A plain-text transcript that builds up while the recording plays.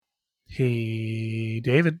Hey,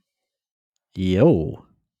 David, Yo.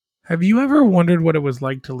 have you ever wondered what it was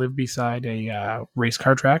like to live beside a race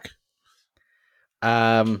car track?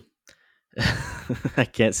 Um I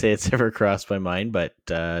can't say it's ever crossed my mind, but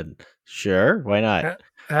sure, why not?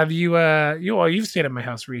 Have you've stayed at my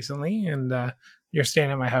house recently, and you're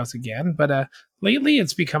staying at my house again, but lately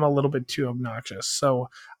it's become a little bit too obnoxious. So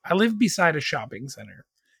I live beside a shopping center,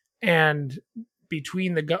 and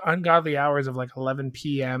between the ungodly hours of like 11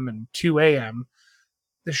 p.m. and 2 a.m.,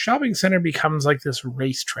 the shopping center becomes like this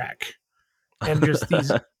racetrack, and just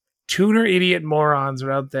these tuner idiot morons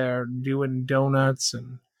are out there doing donuts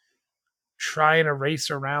and trying to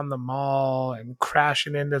race around the mall and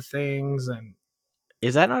crashing into things. And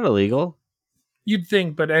Is that not illegal? you'd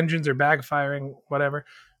think, but engines are backfiring, whatever.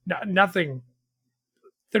 No, nothing.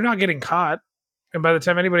 They're not getting caught. And by the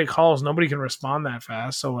time anybody calls, nobody can respond that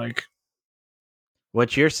fast. So, like,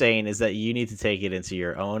 What you're saying is that you need to take it into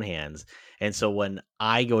your own hands. And so when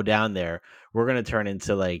I go down there, we're going to turn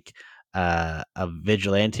into like a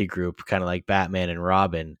vigilante group, kind of like Batman and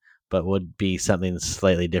Robin, but would be something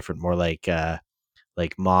slightly different, more like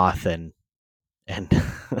Moth and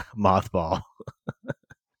Mothball.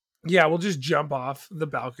 yeah, we'll just jump off the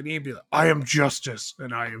balcony and be like, I am justice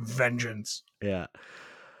and I am vengeance. Yeah.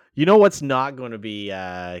 You know what's not going to be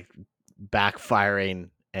backfiring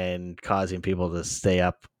and causing people to stay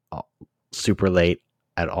up super late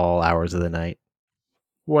at all hours of the night?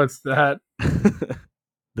 What's that?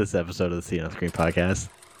 This episode of the Scene on Screen podcast.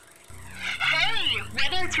 Hey,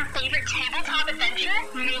 whether it's your favorite tabletop adventure,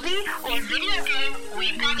 movie, or video game,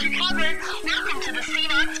 we've got you covered. Welcome to the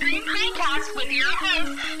Scene on Screen podcast with your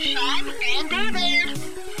hosts, Sean and David.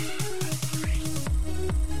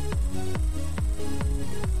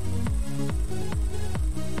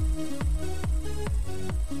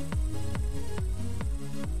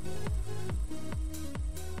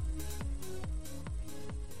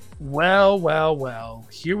 Well.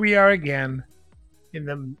 Here we are again in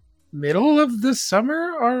the middle of the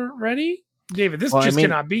summer already. David, this Well, I just mean,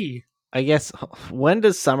 cannot be. I guess when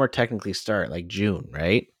does summer technically start? Like June,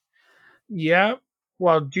 right? Yeah.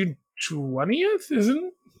 Well, June 20th,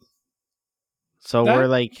 isn't So we're that?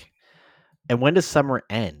 like, and when does summer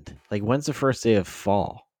end? Like, when's the first day of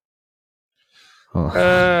fall?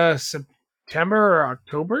 September or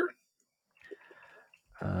October?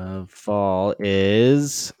 Fall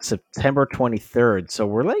is September 23rd. So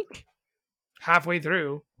we're like, Halfway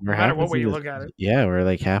through, we're no matter halfway what way through you the, look at it. yeah, we're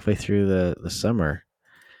like halfway through the summer.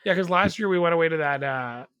 Yeah, because last year we went away to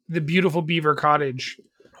that the beautiful Beaver Cottage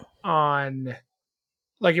on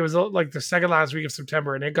like it was like the second last week of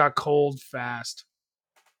September, and it got cold fast.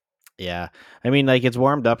 Yeah. I mean, like it's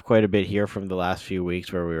warmed up quite a bit here from the last few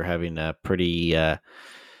weeks where we were having pretty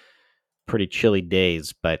chilly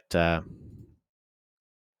days, but uh,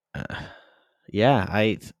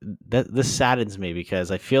 yeah, this saddens me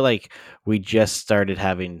because I feel like we just started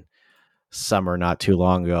having summer not too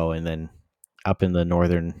long ago, and then up in the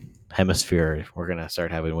northern hemisphere we're going to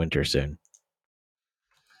start having winter soon.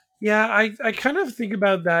 Yeah, I kind of think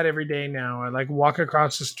about that every day now. I like walk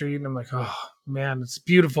across the street and I'm like, oh man, it's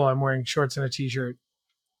beautiful. I'm wearing shorts and a t-shirt.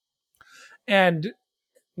 And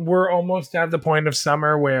we're almost at the point of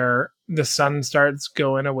summer where the sun starts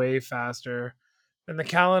going away faster and the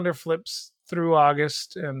calendar flips through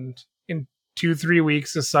August, and in 2-3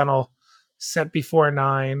 weeks the sun will set before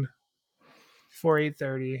 9, before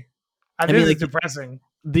 8:30. I mean, This is like depressing.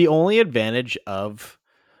 the only advantage of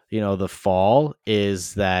the fall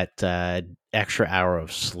is that extra hour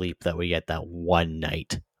of sleep that we get that one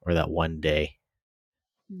night or that one day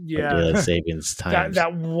of daylight Yeah. savings that times.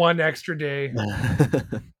 that one extra day.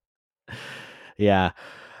 Yeah,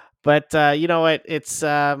 but you know what? It's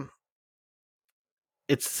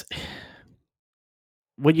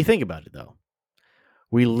when you think about it though.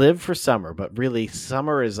 We live for summer, but really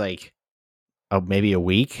summer is like maybe a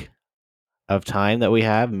week of time that we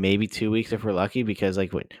have, maybe 2 weeks if we're lucky. Because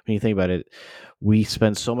like when you think about it, we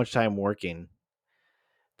spend so much time working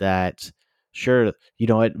that sure, you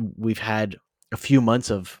know what, we've had a few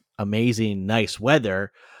months of amazing, nice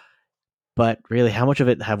weather, but really, how much of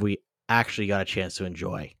it have we actually got a chance to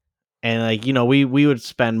enjoy? And like we would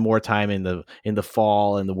spend more time in the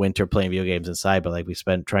fall and the winter playing video games inside, but like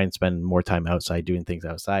try and spend more time outside doing things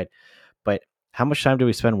outside. But how much time do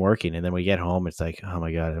we spend working? And then we get home, it's like, oh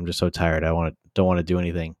my god, I'm just so tired. Don't want to do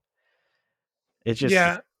anything. It's just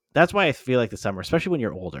Yeah. that's why I feel like the summer, especially when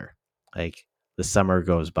you're older, like the summer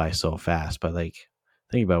goes by so fast. But like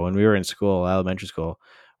think about when we were in school, elementary school,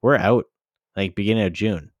 we're out like beginning of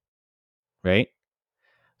June, right?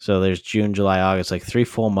 So there's June, July, August, like 3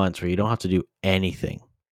 full months where you don't have to do anything.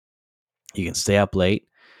 You can stay up late.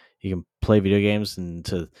 You can play video games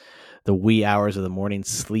into the wee hours of the morning,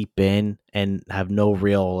 sleep in, and have no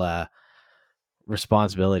real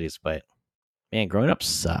responsibilities. But man, growing up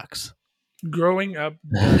sucks. Growing up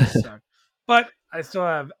does suck. But I still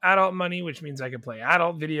have adult money, which means I can play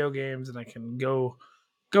adult video games and I can go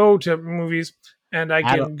to movies and I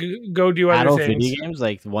can go do other Adult things. video games,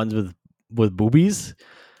 like the ones with boobies.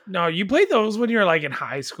 No, you played those when you were like in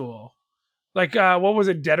high school. Like what was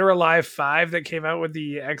it, Dead or Alive 5 that came out with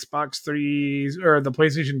the Xbox 3 or the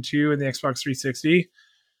PlayStation 2 and the Xbox 360?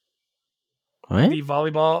 What? The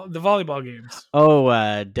volleyball games.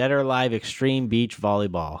 Oh, Dead or Alive Extreme Beach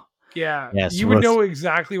Volleyball. Yeah. Yes, You would know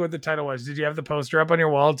exactly what the title was. Did you have the poster up on your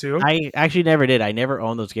wall too? I actually never did. I never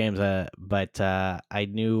owned those games, but I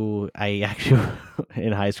knew I actually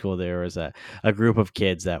in high school there was a group of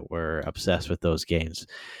kids that were obsessed with those games,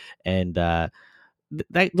 and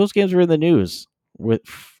those games were in the news with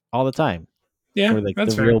all the time. Yeah, for like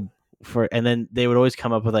that's the fair. and then they would always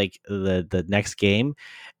come up with like the next game.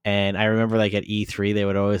 And I remember like at E3 they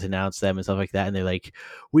would always announce them and stuff like that, and they're like,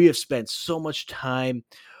 we have spent so much time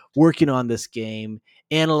working on this game,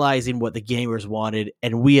 analyzing what the gamers wanted,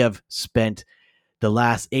 and we have spent the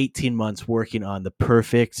last 18 months working on the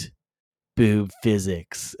perfect boob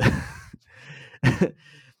physics.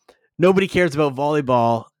 Nobody cares about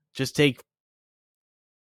volleyball, just take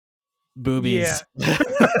boobies. Yeah.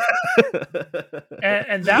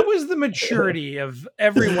 and that was the maturity of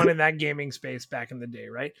everyone in that gaming space back in the day,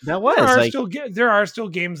 right? That was there are still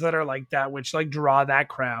games that are like that, which like draw that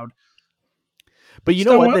crowd. But you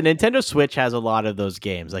know what? The Nintendo Switch has a lot of those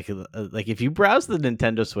games. Like if you browse the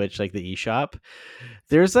Nintendo Switch, like the eShop,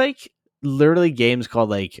 there's like literally games called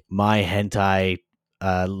like My Hentai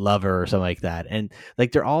Lover or something like that, and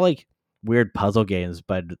like they're all like weird puzzle games,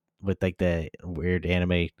 but with like the weird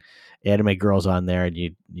anime girls on there, and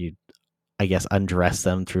you I guess undress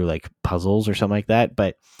them through like puzzles or something like that.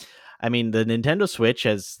 But I mean, the Nintendo Switch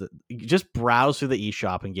just browse through the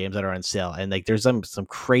eShop and games that are on sale, and like there's some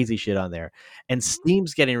crazy shit on there. And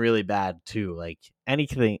Steam's getting really bad too. Like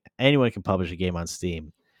anyone can publish a game on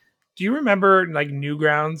Steam. Do you remember like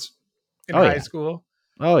Newgrounds in high school?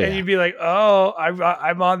 Oh yeah. And you'd be like, "Oh,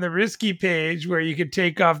 I'm on the risky page where you could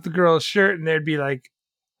take off the girl's shirt, and there'd be like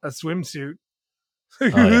a swimsuit." Oh,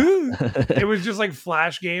 yeah. It was just like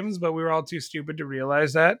Flash games, but we were all too stupid to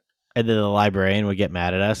realize that. And then the librarian would get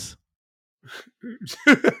mad at us.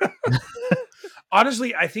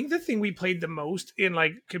 Honestly, I think the thing we played the most in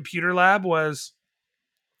like computer lab was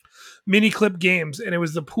mini clip games, and it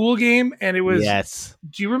was the pool game, and it was. Yes.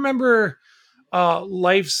 Do you remember?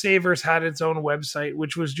 Lifesavers had its own website,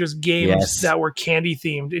 which was just games that were candy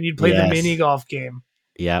themed, and you'd play the mini golf game.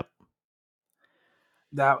 Yep.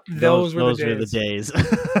 Those were the days.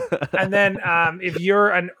 And then if you're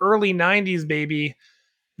an early 90s baby,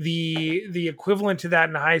 the equivalent to that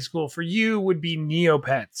in high school for you would be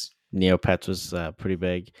Neopets. Neopets was pretty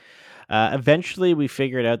big. Eventually we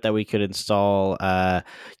figured out that we could install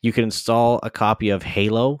you could install a copy of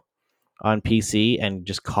Halo on PC and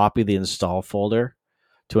just copy the install folder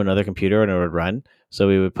to another computer and it would run. So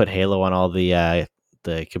we would put Halo on all the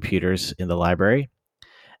computers in the library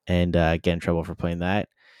and get in trouble for playing that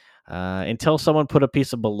until someone put a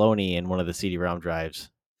piece of baloney in one of the CD-ROM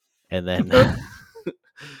drives, and then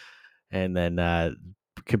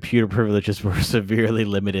computer privileges were severely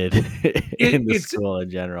limited in the school in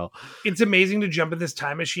general. It's amazing to jump in this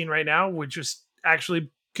time machine right now, which is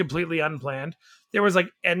actually completely unplanned. There was like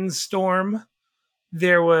Endstorm,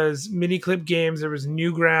 there was mini clip games, there was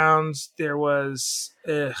Newgrounds, there was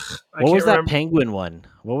what was that Penguin one?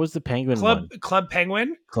 What was the Penguin one? Club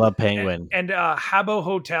Penguin. Club Penguin. And Habbo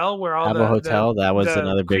Hotel, where all Habbo Hotel, that was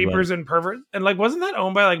another big creepers one. And pervert. And like wasn't that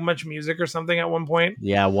owned by like Much Music or something at one point?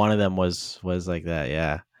 Yeah, one of them was like that,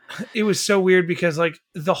 yeah. It was so weird because like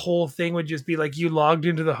the whole thing would just be like you logged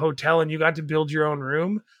into the hotel and you got to build your own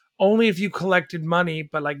room only if you collected money,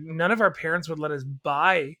 but like none of our parents would let us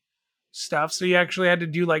buy stuff, so you actually had to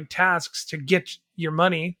do like tasks to get your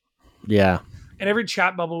money. Yeah. And every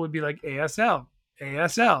chat bubble would be like ASL.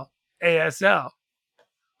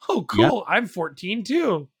 Oh, cool. Yep. I'm 14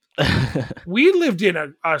 too. We lived in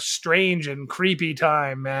a strange and creepy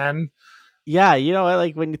time, man. Yeah, you know,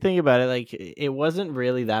 like when you think about it, like it wasn't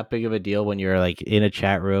really that big of a deal when you're like in a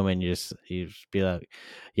chat room and you just be like,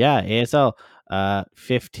 yeah, ASL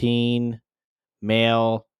 15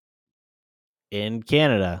 male in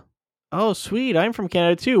Canada. Oh, sweet. I'm from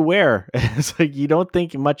Canada too. Where? It's like you don't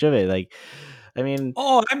think much of it. Like, I mean,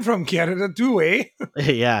 oh, I'm from Canada too, eh?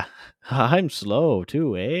 Yeah. I'm slow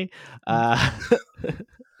too, eh?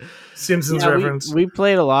 Simpsons reference. We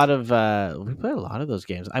played a lot of those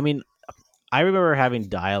games. I mean, I remember having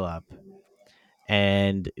dial up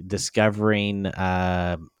and discovering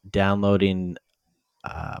downloading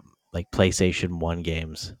like PlayStation 1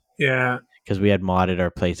 games Yeah. because we had modded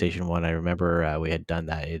our PlayStation 1. I remember we had done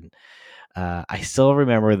that. And I still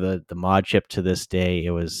remember the mod chip to this day.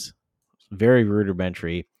 It was very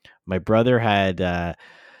rudimentary. My brother had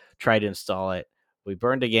tried to install it. We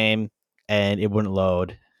burned a game and it wouldn't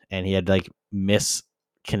load, and he had like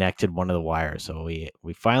misconnected one of the wires. So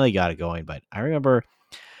we finally got it going. But I remember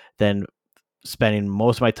then spending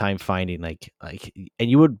most of my time finding and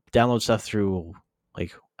you would download stuff through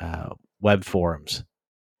like web forums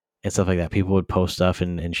and stuff like that. People would post stuff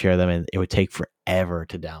and share them, and it would take forever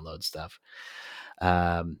to download stuff.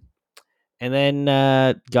 And then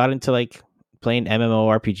got into like playing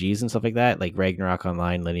MMORPGs and stuff like that, like Ragnarok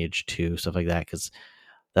Online, Lineage 2, stuff like that, because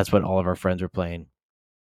that's what all of our friends were playing.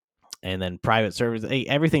 And then private servers,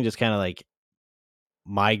 everything just kind of like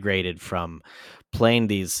migrated from playing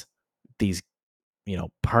these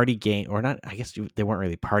party game, or not, I guess they weren't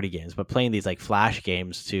really party games, but playing these like flash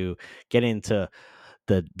games to get into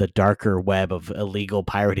the darker web of illegal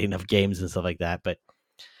pirating of games and stuff like that. But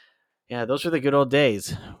yeah, those were the good old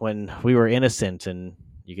days when we were innocent and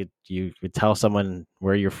you could tell someone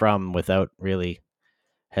where you're from without really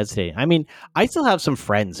hesitating. I mean, I still have some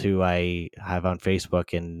friends who I have on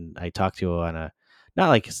Facebook and I talk to on a not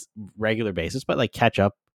like regular basis, but like catch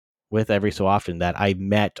up with every so often that I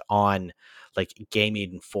met on like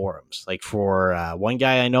gaming forums. Like for one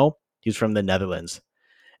guy I know, he's from the Netherlands,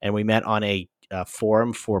 and we met on a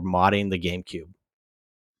forum for modding the GameCube.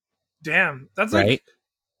 Damn, that's Right? like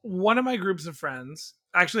one of my groups of friends.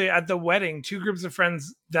 Actually, at the wedding, two groups of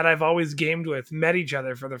friends that I've always gamed with met each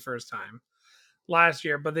other for the first time last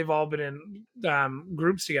year, but they've all been in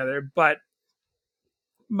groups together. But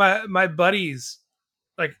my buddies,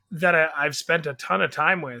 like that I've spent a ton of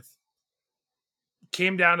time with,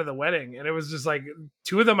 came down to the wedding, and it was just like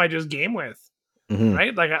two of them I just game with, Mm-hmm.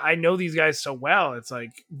 right? Like I know these guys so well, it's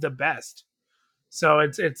like the best. So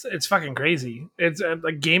it's fucking crazy. It's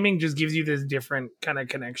like gaming just gives you this different kind of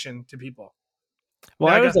connection to people.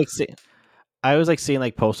 Well, Like, I was like seeing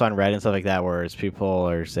like posts on Reddit and stuff like that where it's people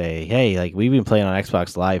are say, "Hey, like we've been playing on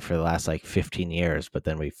Xbox Live for the last like 15 years, but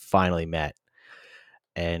then we finally met."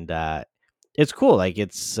 And it's cool. Like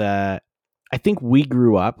it's I think we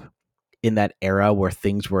grew up in that era where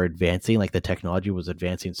things were advancing, like the technology was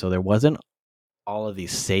advancing, so there wasn't all of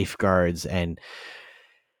these safeguards and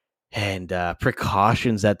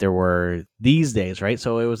precautions that there were these days, right?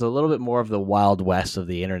 So it was a little bit more of the wild west of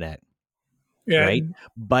the internet, yeah, right?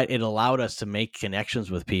 But it allowed us to make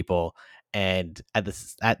connections with people, and at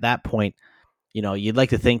that point, you'd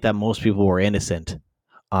like to think that most people were innocent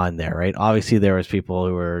on there, right? Obviously, there was people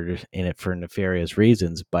who were just in it for nefarious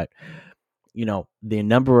reasons, but the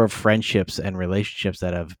number of friendships and relationships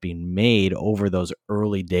that have been made over those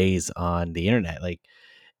early days on the internet, like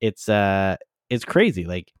it's crazy.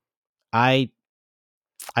 Like I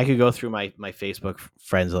could go through my Facebook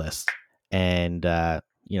friends list and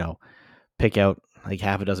pick out like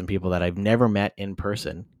half a dozen people that I've never met in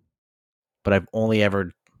person, but I've only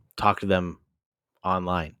ever talked to them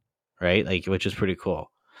online, right? Like, which is pretty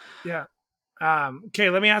cool. yeah.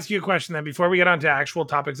 Okay, let me ask you a question then before we get on to actual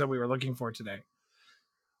topics that we were looking for today.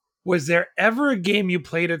 Was there ever a game you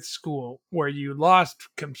played at school where you lost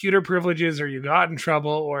computer privileges or you got in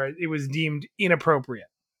trouble or it was deemed inappropriate?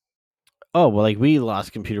 Oh, well, like we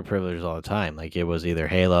lost computer privileges all the time. Like it was either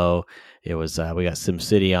Halo, it was we got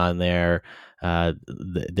SimCity on there.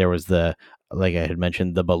 There was like I had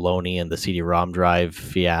mentioned, the baloney and the CD-ROM drive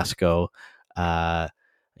fiasco. I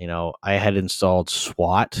had installed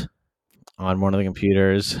SWAT on one of the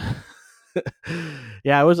computers.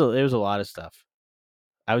 Yeah, it was a lot of stuff.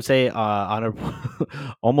 I would say on a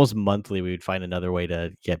almost monthly, we would find another way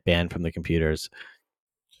to get banned from the computers.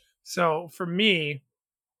 So for me,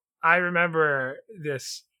 I remember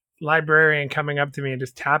this librarian coming up to me and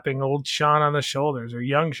just tapping old Sean on the shoulders or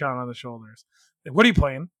young Sean on the shoulders. Like, what are you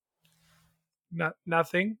playing?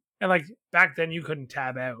 Nothing. And like back then, you couldn't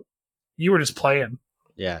tab out. You were just playing.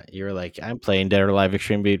 Yeah, you were like, I'm playing Dead or Alive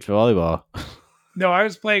Extreme Beach Volleyball. No, I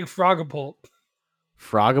was playing Frogapult.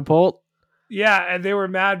 Frogapult? Yeah, and they were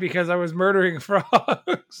mad because I was murdering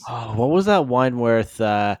frogs. Oh, what was that one with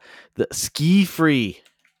the Ski Free?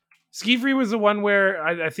 Ski Free was the one where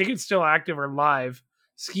I think it's still active or live.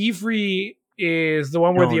 Ski Free is the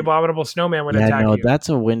one where the abominable snowman would attack you. That's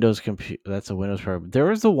a Windows That's a Windows program. There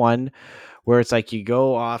was the one where it's like you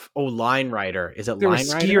go off. Oh, Line Rider. Is it There Line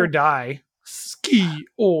was Rider? Ski or Die. Ski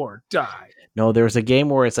or Die. No, there was a game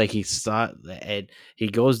where it's like he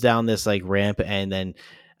goes down this like ramp and then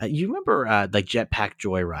You remember like Jetpack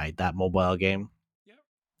Joyride, that mobile game? Yeah.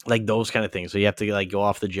 Like those kind of things. So you have to like go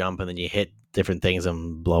off the jump and then you hit different things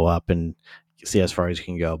and blow up and see as far as you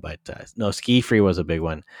can go. But no, Ski Free was a big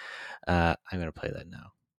one. I'm gonna play that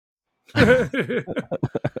now.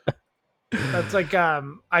 That's like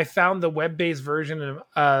I found the web-based version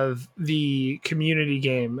of the community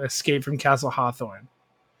game Escape from Castle Hawthorne.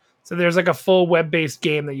 So there's like a full web-based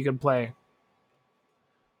game that you can play.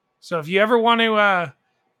 So if you ever want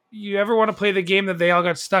to play the game that they all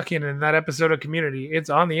got stuck in that episode of Community, it's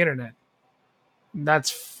on the internet.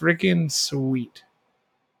 That's freaking sweet.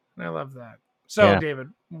 I love that. So Yeah. David,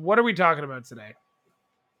 what are we talking about today?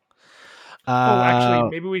 Actually,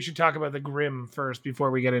 maybe we should talk about the Grimm first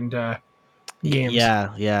before we get into games.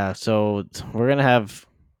 Yeah. So we're gonna have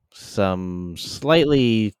some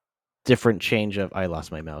slightly different change of. I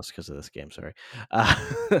lost my mouse because of this game. Sorry.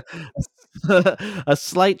 A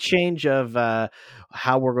slight change of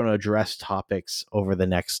how we're going to address topics over the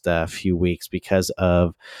next few weeks because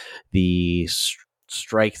of the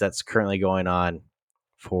strike that's currently going on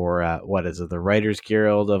for what is it? The Writers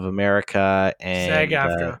Guild of America and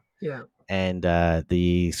SAG-AFTRA. Yeah. And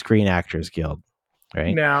the Screen Actors Guild,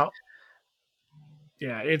 right? Now,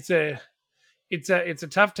 yeah, it's a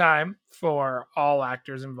tough time for all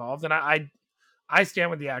actors involved, and I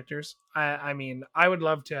stand with the actors. I mean, I would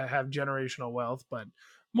love to have generational wealth, but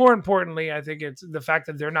more importantly, I think it's the fact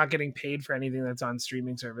that they're not getting paid for anything that's on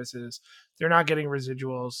streaming services. They're not getting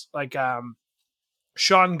residuals. Like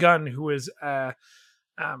Sean Gunn, who is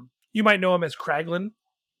you might know him as Kraglin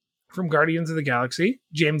from Guardians of the Galaxy,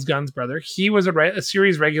 James Gunn's brother. He was a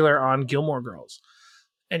series regular on Gilmore Girls.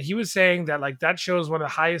 And he was saying that like that show is one of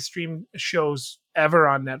the highest streamed shows ever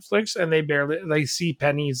on Netflix, and they see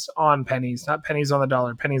pennies on pennies, not pennies on the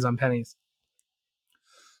dollar, pennies on pennies.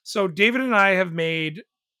 So David and I have made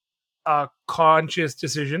a conscious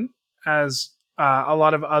decision, as a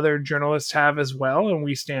lot of other journalists have as well, and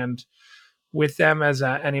we stand with them as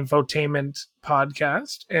an infotainment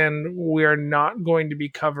podcast, and we're not going to be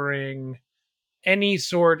covering any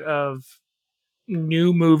sort of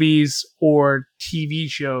new movies or TV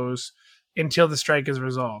shows until the strike is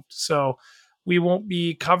resolved. So we won't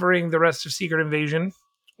be covering the rest of Secret Invasion.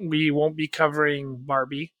 We won't be covering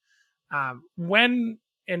Barbie. When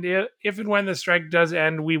and if and when the strike does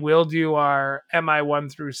end, we will do our MI 1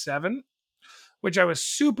 through 7, which I was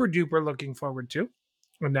super duper looking forward to,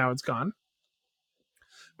 and now it's gone.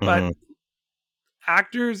 But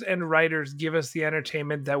actors and writers give us the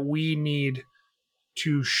entertainment that we need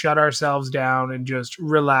to shut ourselves down and just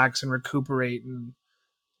relax and recuperate and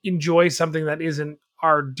enjoy something that isn't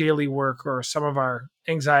our daily work or some of our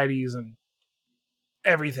anxieties and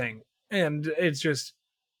everything. And it's just,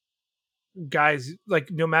 guys, like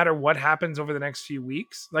no matter what happens over the next few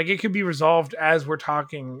weeks, like it could be resolved as we're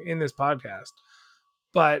talking in this podcast.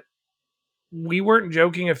 But we weren't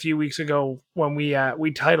joking a few weeks ago when we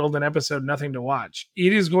titled an episode "Nothing to Watch."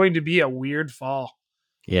 It is going to be a weird fall.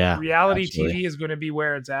 Yeah, reality absolutely. TV is going to be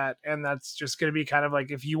where it's at, and that's just going to be kind of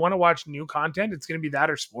like if you want to watch new content, it's going to be that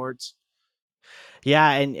or sports.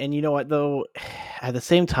 Yeah, and you know what though, at the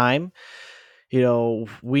same time, you know,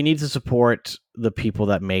 we need to support the people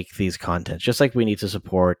that make these contents, just like we need to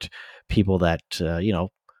support people that you know,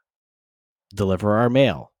 deliver our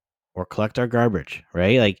mail or collect our garbage,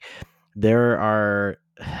 right? Like there are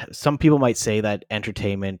some people might say that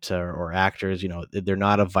entertainment or actors, you know, they're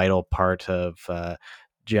not a vital part of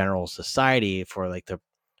general society for like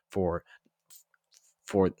for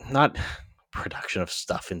not production of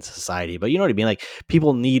stuff in society, but you know what I mean? Like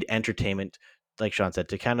people need entertainment, like Sean said,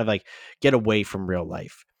 to kind of like get away from real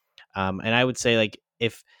life. And I would say like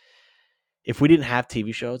if we didn't have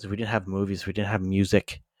TV shows, if we didn't have movies, if we didn't have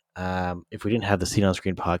music, if we didn't have the Scene on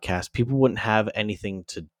Screen podcast, people wouldn't have anything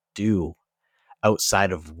to do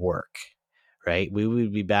outside of work, right? We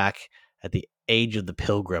would be back at the age of the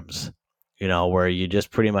pilgrims, you know, where you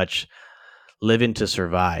just pretty much living to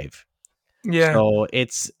survive. Yeah. So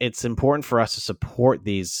it's important for us to support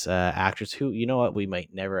these actors who, you know what, we might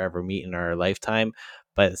never ever meet in our lifetime,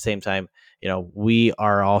 but at the same time, you know, we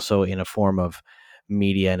are also in a form of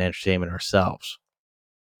media and entertainment ourselves,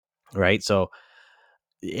 right? So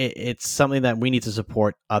it's something that we need to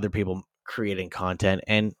support other people creating content,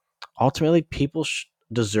 and ultimately people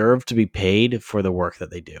deserve to be paid for the work that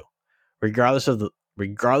they do, regardless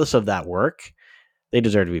of that work. They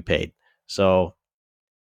deserve to be paid. So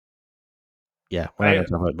yeah, we're not going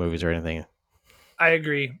to talk about movies or anything. I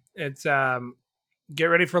agree. It's get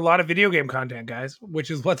ready for a lot of video game content, guys, which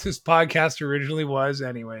is what this podcast originally was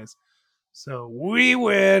anyways. So we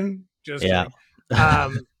win. Just kidding.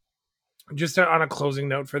 Just on a closing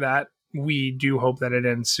note for that, we do hope that it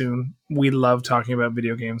ends soon. We love talking about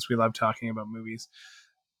video games. We love talking about movies.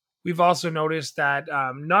 We've also noticed that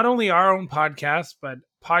not only our own podcast, but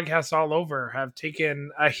podcasts all over have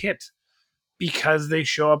taken a hit because they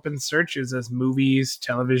show up in searches as movies,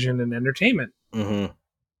 television, and entertainment. Mm-hmm.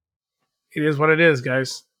 It is what it is,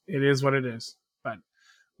 guys. It is what it is. But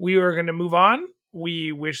we are going to move on.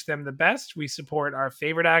 We wish them the best. We support our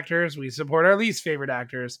favorite actors. We support our least favorite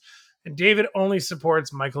actors. And David only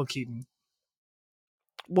supports Michael Keaton.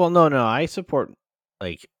 Well, no, I support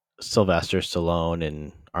like Sylvester Stallone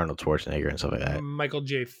and Arnold Schwarzenegger and stuff like that. Michael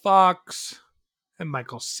J. Fox and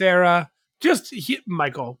Michael Cera.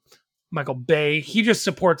 Michael Bay. He just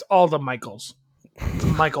supports all the Michaels.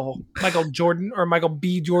 Michael Jordan or Michael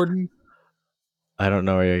B. Jordan. I don't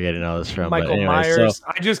know where you're getting all this from. Michael but anyway, Myers.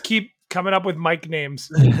 I just keep coming up with Mike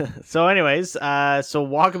names. So anyways, so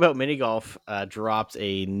Walkabout Mini Golf dropped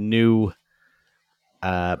a new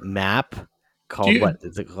map called what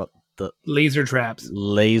is it called? The Laser Traps. It's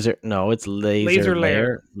Laser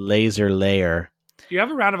Lair. Laser Lair. Do you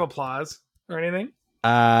have a round of applause or anything?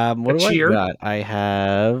 What do I got? I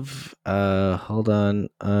have hold on.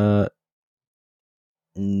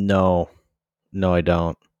 No, I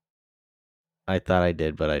don't. I thought I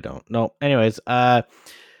did, but I don't. No. Anyways,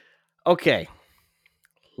 okay.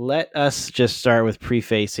 Let us just start with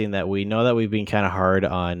prefacing that we know that we've been kind of hard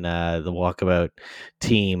on the Walkabout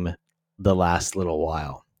team the last little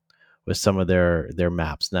while with some of their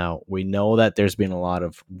maps. Now, we know that there's been a lot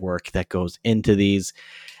of work that goes into these,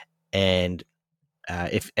 and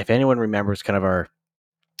if anyone remembers kind of our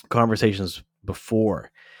conversations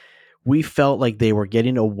before, we felt like they were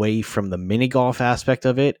getting away from the mini golf aspect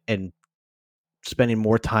of it and spending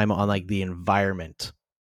more time on like the environment,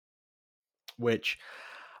 which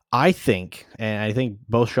I think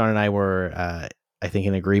both Sean and I were, I think,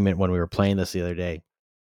 in agreement when we were playing this the other day.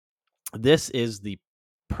 This is the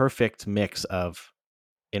perfect mix of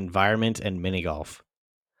environment and mini golf,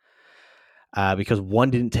 because one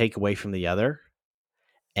didn't take away from the other,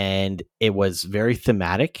 and it was very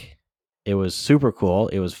thematic. It was super cool.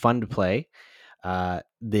 It was fun to play.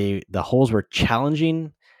 The holes were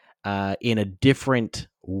challenging in a different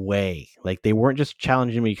way. Like they weren't just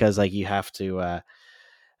challenging because like you have to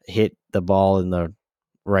hit the ball in the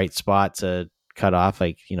right spot to cut off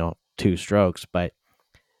like 2 strokes, but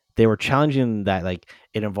they were challenging that like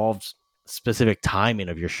it involves specific timing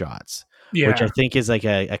of your shots, which I think is like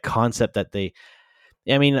a concept that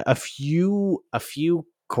a few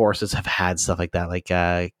courses have had stuff like that, like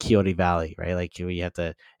Coyote Valley, right? Like you have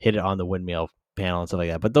to hit it on the windmill panel and stuff like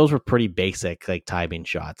that, but those were pretty basic like timing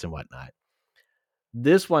shots and whatnot.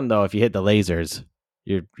 This one though, if you hit the lasers,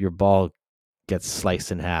 your ball gets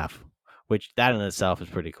sliced in half, which that in itself is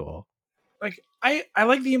pretty cool. Like I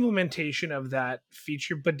like the implementation of that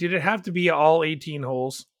feature, but did it have to be all 18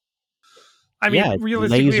 holes? I mean,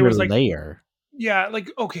 realistically, it was like layer. Yeah, like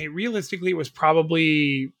okay, realistically, it was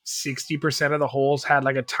probably 60% of the holes had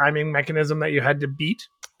like a timing mechanism that you had to beat.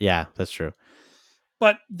 Yeah, that's true.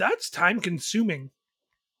 But that's time consuming.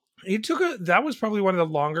 That was probably one of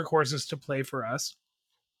the longer courses to play for us.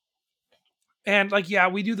 And like, yeah,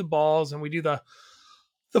 we do the balls and we do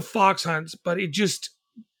the fox hunts, but it just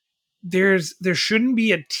there shouldn't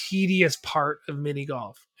be a tedious part of mini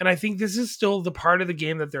golf. And I think this is still the part of the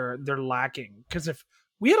game that they're lacking. Because if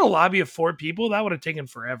we had a lobby of 4 people, that would have taken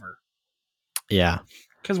forever. Yeah.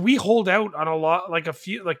 Because we hold out on a lot, like a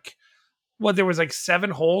few, like there was like 7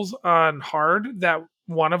 holes on hard that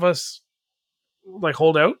one of us like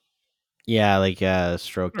hold out. Yeah, like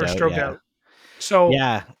stroked out. So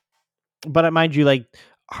yeah, but mind you, like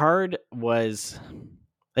hard was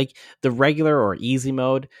like the regular or easy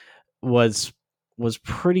mode was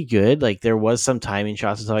pretty good. Like there was some timing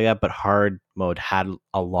shots and stuff like that, but hard mode had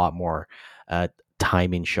a lot more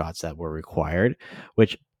timing shots that were required,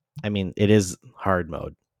 which I mean it is hard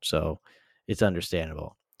mode, so it's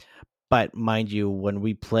understandable. But mind you, when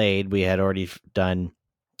we played, we had already done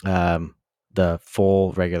the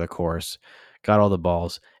full regular course, got all the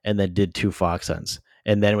balls, and then did 2 fox hunts,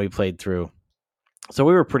 and then we played through. So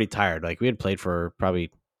we were pretty tired. Like we had played for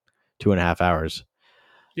probably 2.5 hours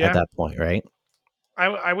at that point, right?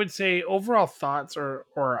 I would say overall thoughts,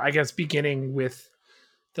 or I guess beginning with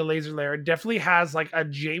the Laser Lair, definitely has like a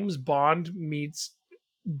James Bond meets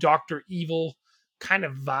Dr. Evil kind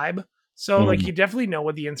of vibe. So like you definitely know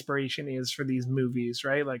what the inspiration is for these movies,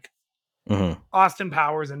 right? Like Austin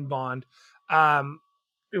Powers and Bond.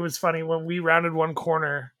 It was funny when we rounded one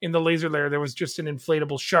corner in the Laser Lair, there was just an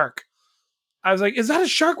inflatable shark. I was like, is that a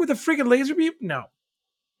shark with a freaking laser beam? No,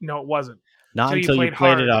 it wasn't. Not until until you played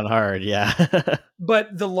played hard. it on hard, yeah.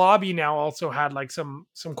 But the lobby now also had like some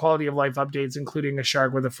quality of life updates, including a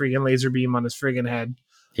shark with a freaking laser beam on his friggin' head,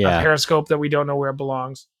 a Yeah. periscope that we don't know where it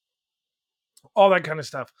belongs, all that kind of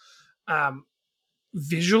stuff. Um,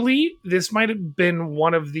 Visually, this might have been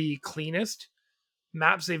one of the cleanest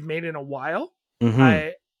maps they've made in a while. Mm-hmm.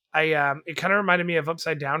 I it kind of reminded me of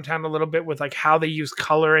Upside Downtown a little bit with like how they use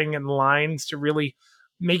coloring and lines to really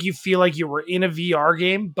make you feel like you were in a VR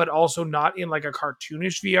game, but also not in like a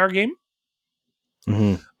cartoonish VR game.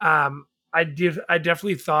 Mm-hmm. I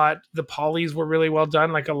definitely thought the polys were really well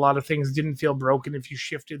done. Like a lot of things didn't feel broken if you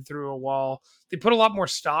shifted through a wall. They put a lot more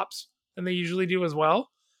stops than they usually do as well,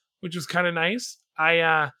 which was kind of nice.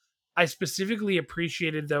 I specifically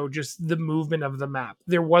appreciated though just the movement of the map.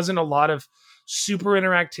 There wasn't a lot of super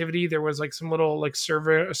interactivity. There was like some little like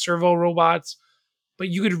servo robots, but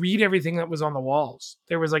you could read everything that was on the walls.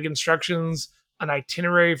 There was like instructions, an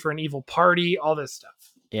itinerary for an evil party, all this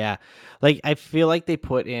stuff. Yeah. Like I feel like they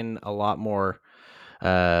put in a lot more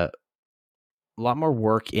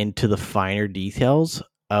work into the finer details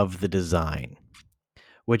of the design,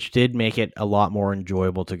 which did make it a lot more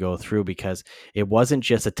enjoyable to go through because it wasn't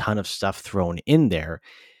just a ton of stuff thrown in there.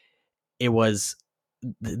 There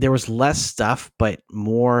was less stuff, but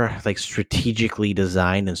more like strategically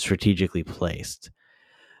designed and strategically placed.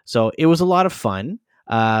 So it was a lot of fun.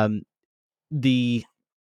 The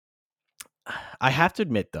I have to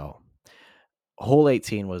admit though, hole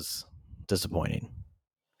 18 was disappointing.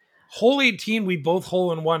 Hole 18, we both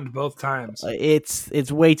hole in one both times.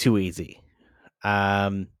 It's way too easy. Yeah,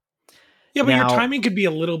 but your timing could be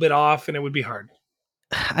a little bit off and it would be hard.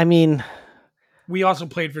 I mean, we also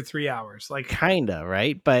played for 3 hours, like kinda,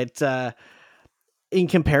 right? But in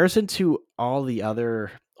comparison to all the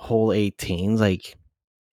other hole 18s, like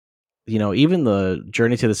even the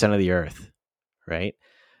Journey to the Center of the Earth, right?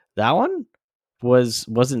 That one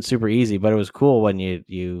wasn't super easy, but it was cool when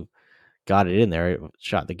you got it in there. It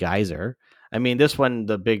shot the geyser. I mean, this one,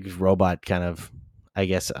 the big robot kind of, I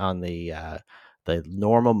guess, on the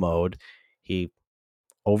normal mode, he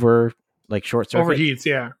short circuits. Overheats,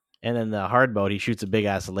 yeah. And then the hard mode, he shoots a big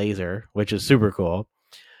ass laser, which is super cool.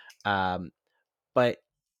 But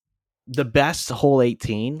the best hole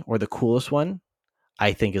 18 or the coolest one,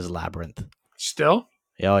 I think, is Labyrinth. Still?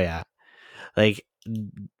 Oh yeah. Like,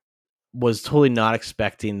 was totally not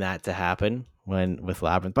expecting that to happen with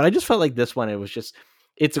Labyrinth, but I just felt like this one, it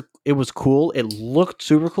was cool. It looked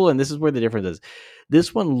super cool, and this is where the difference is.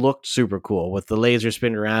 This one looked super cool with the laser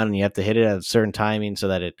spinning around, and you have to hit it at a certain timing so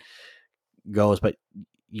that it goes. But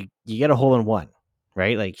you get a hole in one,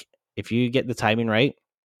 right? Like if you get the timing right,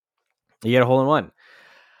 you get a hole in one.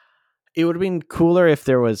 It would have been cooler if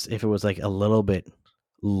it was like a little bit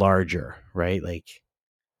larger, right? Like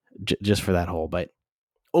just for that hole, but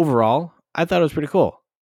overall, I thought it was pretty cool.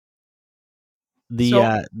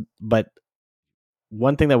 But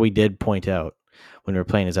one thing that we did point out when we were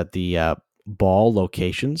playing is that the ball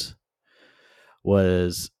locations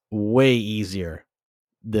was way easier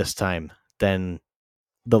this time than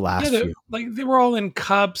the last few. Like they were all in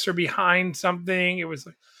cups or behind something. It was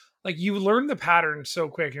like you learn the pattern so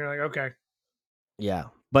quick. And you're like, okay. Yeah,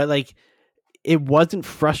 but like it wasn't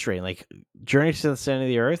frustrating. Like Journey to the Center of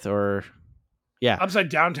the Earth or Upside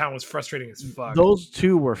Downtown was frustrating as fuck. Those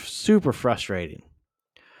two were super frustrating,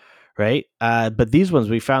 right? But these ones,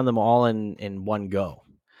 we found them all in one go.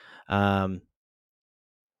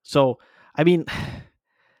 So I mean,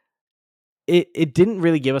 it didn't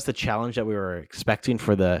really give us the challenge that we were expecting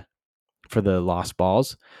for the Lost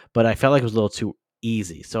Balls, but I felt like it was a little too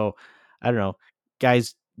easy. So I don't know,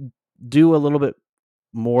 guys, do a little bit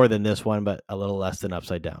more than this one, but a little less than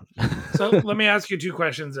Upside Down. So let me ask you 2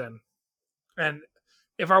 questions then. And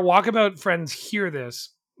if our Walkabout friends hear this,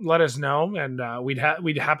 let us know, and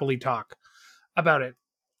we'd happily talk about it.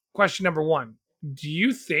 Question number 1: do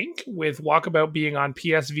you think with Walkabout being on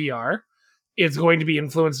PSVR, it's going to be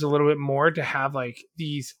influenced a little bit more to have like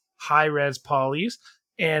these high res polys,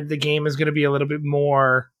 and the game is going to be a little bit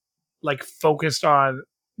more like focused on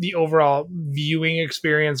the overall viewing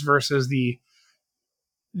experience versus the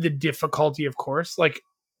difficulty of course? Like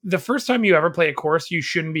the first time you ever play a course, you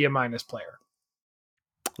shouldn't be a minus player.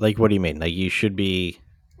 Like, what do you mean? Like, you should be...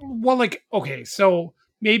 Well, like, okay, so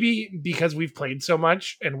maybe because we've played so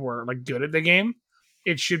much and we're like good at the game,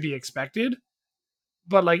 it should be expected.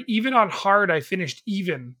 But like even on hard, I finished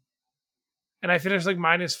even. And I finished like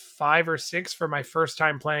 -5 or 6 for my first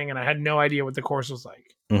time playing, and I had no idea what the course was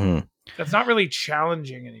like. Mm-hmm. That's not really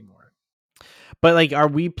challenging anymore. But like, are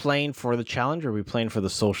we playing for the challenge or are we playing for the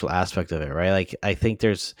social aspect of it, right? Like, I think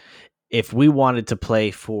if we wanted to play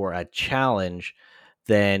for a challenge,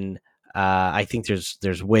 then I think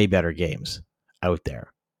there's way better games out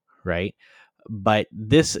there, right? But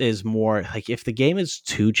this is more like if the game is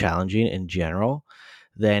too challenging in general,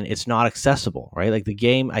 then it's not accessible, right? Like the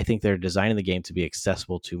game, I think they're designing the game to be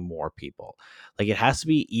accessible to more people. Like it has to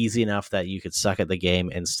be easy enough that you could suck at the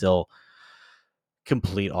game and still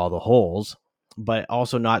complete all the holes, but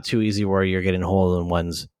also not too easy where you're getting hole in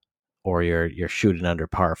ones or you're shooting under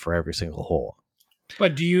par for every single hole.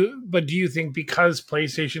 But do you think because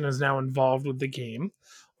PlayStation is now involved with the game,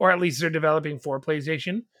 or at least they're developing for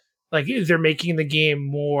PlayStation, like they're making the game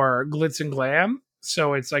more glitz and glam,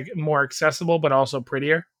 so it's like more accessible but also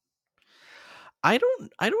prettier? I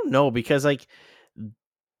don't know because like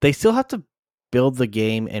they still have to build the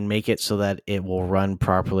game and make it so that it will run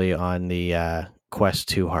properly on the Quest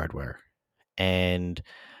 2 hardware. And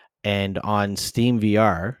on Steam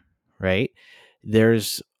VR, right?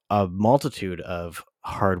 There's a multitude of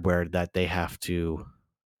hardware that they have to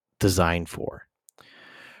design for,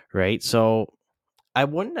 right? So I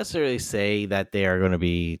wouldn't necessarily say that they are going to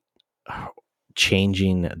be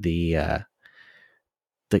changing the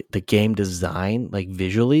game design like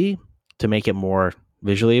visually to make it more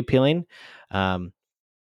visually appealing.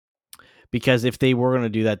 Because if they were going to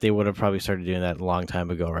do that, they would have probably started doing that a long time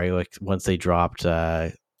ago, right? Like once they dropped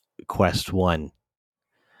Quest 1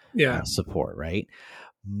 support, right?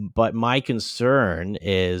 But my concern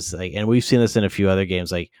is like, and we've seen this in a few other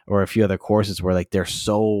games, like, or a few other courses where like they're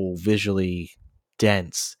so visually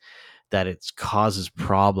dense that it causes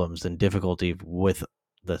problems and difficulty with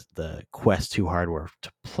the Quest 2 hardware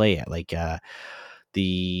to play it. Like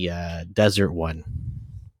the desert one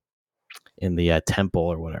in the temple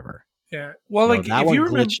or whatever. Yeah. Well, like that if one you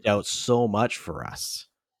remember glitched out so much for us.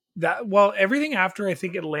 that, well, everything after I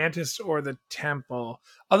think Atlantis or the Temple,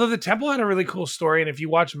 although the Temple had a really cool story, and if you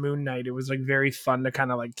watch Moon Knight, it was like very fun to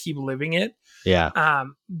kind of like keep living it. Yeah.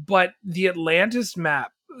 But the Atlantis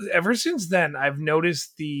map, ever since then, I've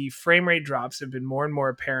noticed the frame rate drops have been more and more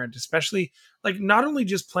apparent, especially like not only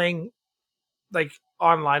just playing like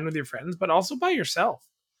online with your friends, but also by yourself.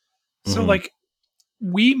 So like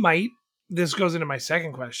we might, this goes into my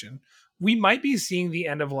second question, we might be seeing the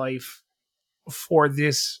end of life for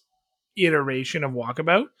this iteration of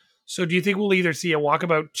Walkabout. So do you think we'll either see a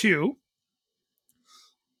Walkabout 2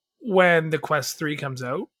 when the Quest 3 comes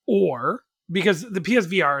out, or because the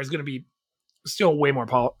PSVR is going to be still way more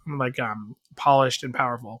polished and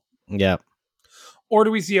powerful? Yeah. Or do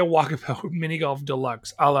we see a Walkabout Mini Golf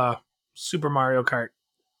Deluxe a la Super Mario Kart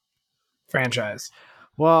franchise?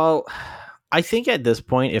 Well, I think at this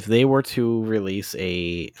point, if they were to release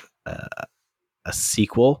a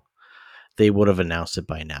sequel, they would have announced it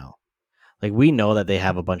by now. Like we know that they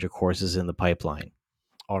have a bunch of courses in the pipeline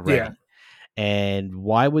already. Yeah. And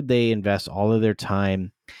why would they invest all of their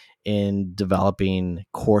time in developing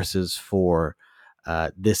courses for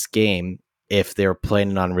this game if they're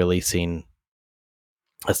planning on releasing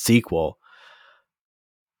a sequel?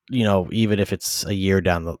 You know, even if it's a year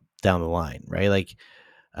down the line, right? Like,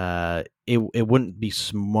 it wouldn't be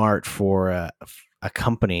smart for a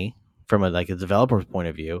company from a developer's point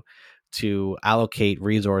of view to allocate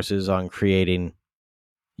resources on creating,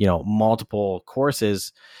 multiple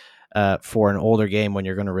courses for an older game when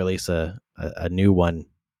you're going to release a new one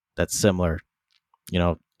that's similar,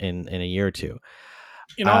 in a year or two.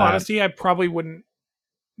 In all honesty, I probably wouldn't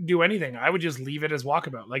do anything. I would just leave it as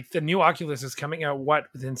Walkabout. Like the new Oculus is coming out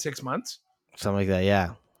within 6 months? Something like that,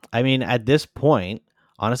 yeah. I mean, at this point,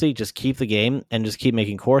 honestly, just keep the game and just keep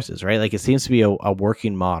making courses, right? Like it seems to be a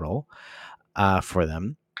working model for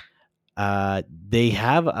them. They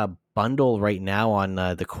have a bundle right now on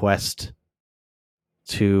the Quest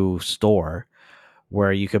 2 store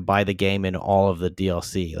where you could buy the game and all of the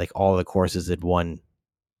DLC, like all of the courses at one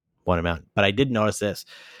amount. But I did notice this.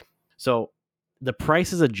 So the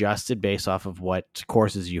price is adjusted based off of what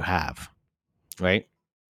courses you have, right?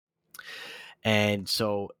 And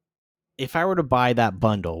so if I were to buy that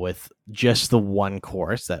bundle with just the one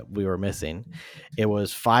course that we were missing, it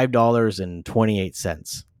was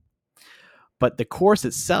 $5.28. But the course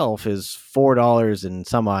itself is $4 and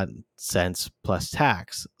some odd cents plus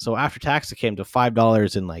tax. So after tax, it came to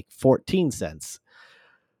 $5.14.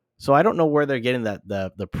 So I don't know where they're getting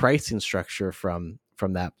the pricing structure from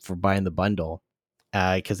that for buying the bundle.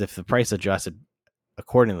 Because if the price adjusted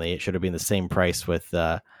accordingly, it should have been the same price with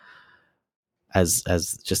as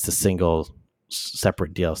just a single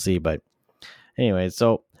separate DLC. But anyway,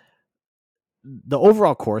 so the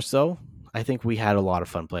overall course, though, I think we had a lot of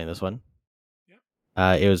fun playing this one.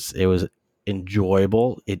 It was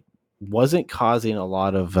enjoyable. It wasn't causing a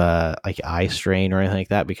lot of eye strain or anything like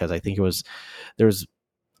that because I think there was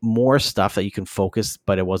more stuff that you can focus,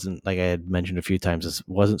 but it wasn't, like I had mentioned a few times, it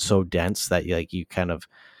wasn't so dense that you kind of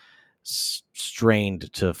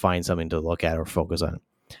strained to find something to look at or focus on.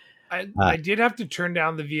 I did have to turn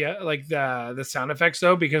down the sound effects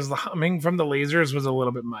though, because the humming from the lasers was a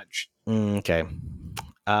little bit much. Okay.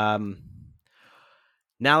 Now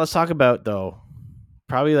let's talk about, though,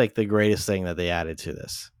 probably like the greatest thing that they added to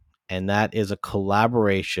this, and that is a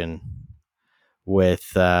collaboration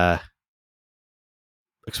with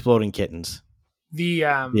Exploding Kittens. The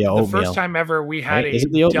Oatmeal, first time ever we had right? Is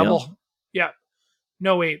it the Oatmeal? double. Yeah.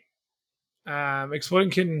 No, wait.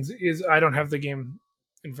 Exploding Kittens is, I don't have the game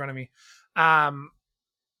in front of me.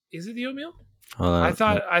 Is it the Oatmeal? I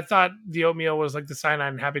thought the Oatmeal was like the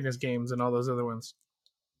Cyanide and Happiness games and all those other ones.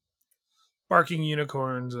 Barking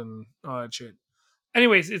Unicorns and all that shit.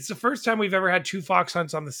 Anyways, it's the first time we've ever had 2 fox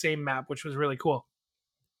hunts on the same map, which was really cool.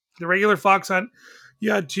 The regular fox hunt,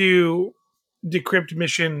 you had to decrypt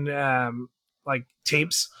mission like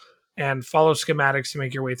tapes and follow schematics to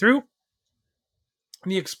make your way through.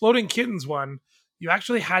 The Exploding Kittens one, you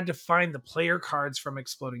actually had to find the player cards from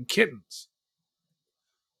Exploding Kittens.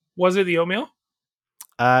 Was it the Oatmeal?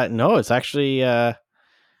 No, it's actually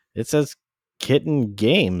it says Kitten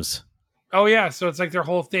Games. Oh yeah, so it's like their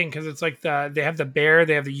whole thing, because it's like they have the bear,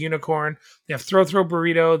 they have the unicorn, they have throw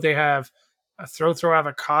burrito, they have a throw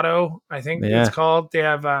avocado, I think it's called. They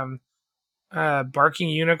have barking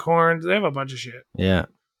unicorns. They have a bunch of shit. Yeah,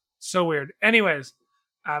 so weird. Anyways,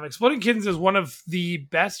 Exploding Kittens is one of the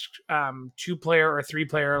best 2-player or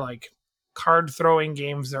 3-player like card throwing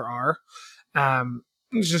games there are.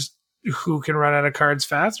 It's just who can run out of cards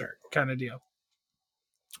faster kind of deal.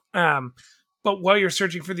 But while you're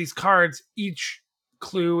searching for these cards, each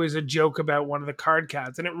clue is a joke about one of the card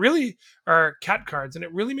cats, and it really are cat cards, and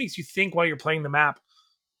it really makes you think while you're playing the map.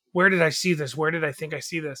 Where did I see this? Where did I think I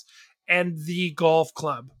see this? And the golf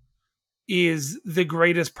club is the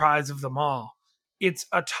greatest prize of them all. It's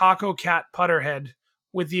a taco cat putter head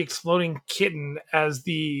with the Exploding Kitten as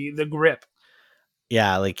the grip.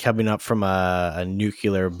 Yeah, like coming up from a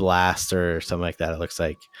nuclear blast or something like that, it looks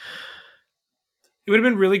like. It would have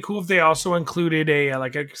been really cool if they also included a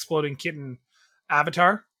like an Exploding Kitten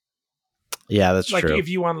avatar. Yeah, that's like true. If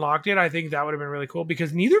you unlocked it, I think that would have been really cool,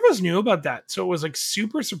 because neither of us knew about that. So it was like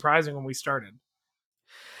super surprising when we started.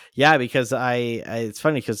 Yeah, because it's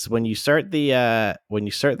funny because when you start the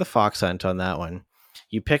fox hunt on that one,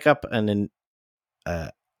 you pick up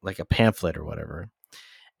like a pamphlet or whatever,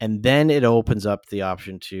 and then it opens up the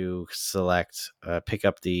option to select pick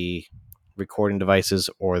up the recording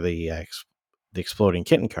devices or the Exploding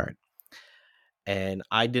Kitten card. And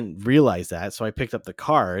I didn't realize that, so I picked up the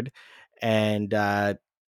card, and then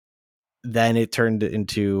it turned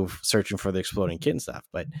into searching for the Exploding Kitten stuff.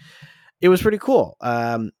 But it was pretty cool.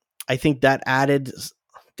 I think that added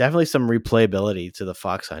definitely some replayability to the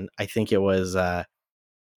fox hunt. I think it was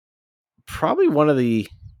probably one of the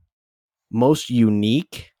most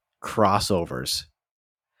unique crossovers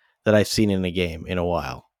that I've seen in a game in a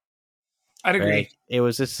while. I'd agree. Right? It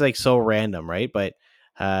was just like so random, right? But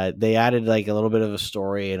they added like a little bit of a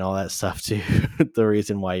story and all that stuff to the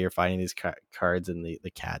reason why you're finding these cards and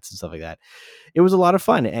the cats and stuff like that. It was a lot of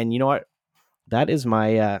fun. And you know what? That is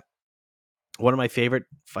my one of my favorite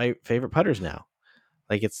putters now.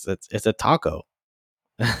 Like it's a taco.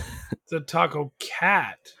 It's a taco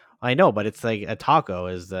cat. I know, but it's like a taco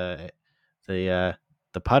is the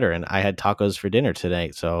putter, and I had tacos for dinner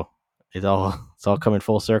tonight, so it's all coming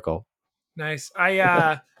full circle. Nice.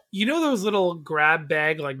 You know those little grab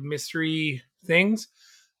bag like mystery things?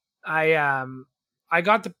 I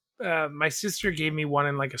got my sister gave me one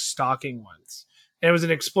in like a stocking once. And it was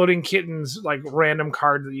an Exploding Kittens like random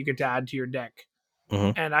card that you get to add to your deck.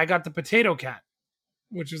 Mm-hmm. And I got the Potato Cat,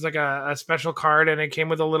 which was like a special card, and it came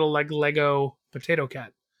with a little like Lego potato cat.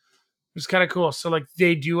 It was kind of cool. So like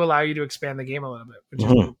they do allow you to expand the game a little bit, which is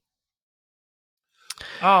cool.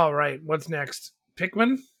 All right, what's next?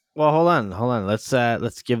 Pikmin? Well, hold on.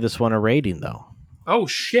 Let's give this one a rating though. Oh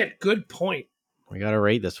shit, good point. We got to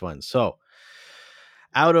rate this one. So,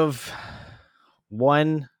 out of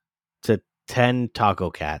 1 to 10 taco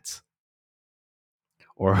cats,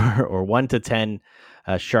 or 1 to 10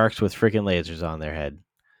 sharks with freaking lasers on their head,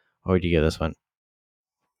 what would you give this one?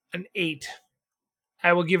 An 8.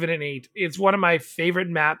 I will give it an 8. It's one of my favorite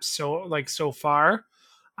maps so far.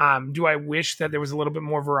 Do I wish that there was a little bit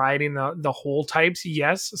more variety in the hole types?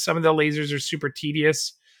 Yes. Some of the lasers are super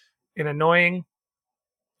tedious and annoying,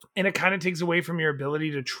 and it kind of takes away from your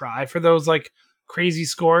ability to try for those like crazy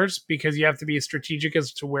scores, because you have to be strategic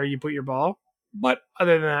as to where you put your ball. But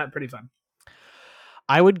other than that, pretty fun.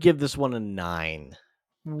 I would give this one a 9.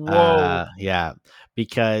 Whoa. Yeah,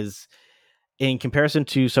 because in comparison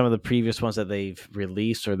to some of the previous ones that they've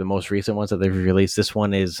released or the most recent ones that they've released, this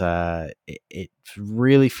one is it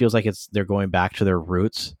really feels like they're going back to their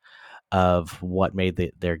roots of what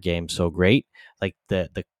made their game so great. Like the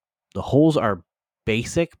holes are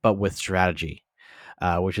basic but with strategy,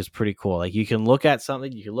 which is pretty cool. Like you can look at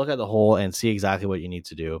something, you can look at the hole and see exactly what you need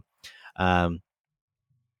to do.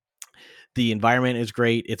 The environment is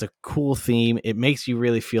great. It's a cool theme. It makes you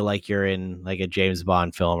really feel like you're in like a James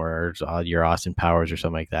Bond film or your Austin Powers or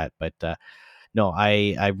something like that. But no,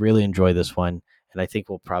 I really enjoy this one, and I think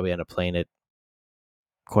we'll probably end up playing it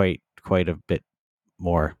quite a bit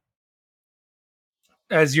more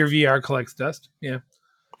as your VR collects dust. Yeah.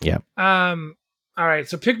 Yeah. All right.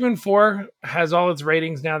 So Pikmin 4 has all its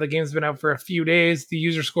ratings now. The game's been out for a few days. The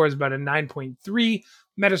user score is about a 9.3.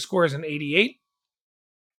 Metascore is an 88.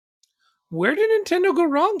 Where did Nintendo go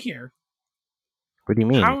wrong here? What do you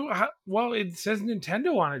mean? How well, it says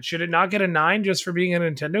Nintendo on it. Should it not get a 9 just for being a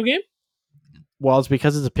Nintendo game? Well, it's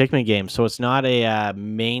because it's a Pikmin game, so it's not a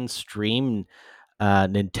mainstream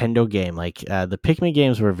Nintendo game. Like the Pikmin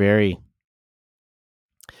games were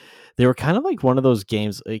they were kind of like one of those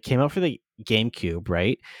games. It came out for the GameCube,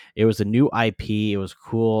 right? It was a new IP. It was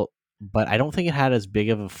cool, but I don't think it had as big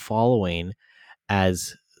of a following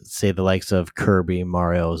as, say, the likes of Kirby,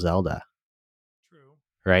 Mario, Zelda. True.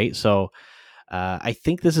 Right? So I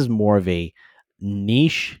think this is more of a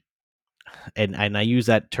niche, and I use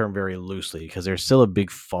that term very loosely because there's still a big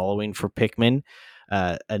following for Pikmin,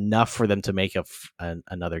 enough for them to make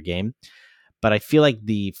another game. But I feel like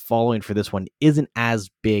the following for this one isn't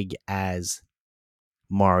as big as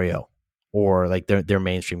Mario or like their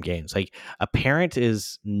mainstream games. Like a parent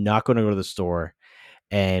is not going to go to the store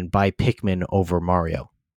and buy Pikmin over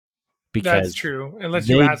Mario. Because that's true, unless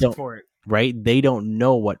you ask for it. Right? They don't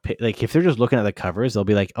know what, like if they're just looking at the covers, they'll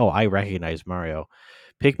be like, oh, I recognize Mario.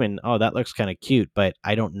 Pikmin, oh, that looks kind of cute, but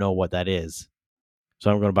I don't know what that is.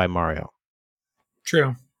 So I'm going to buy Mario.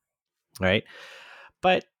 True. Right?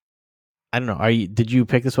 But I don't know. Did you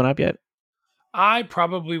pick this one up yet? I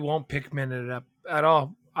probably won't Pikmin it up at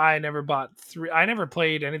all. I never bought 3. I never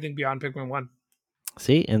played anything beyond Pikmin 1.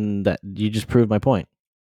 See, and that you just proved my point.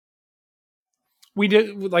 We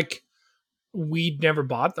never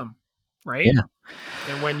bought them, right? Yeah.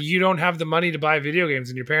 And when you don't have the money to buy video games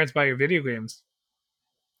and your parents buy your video games,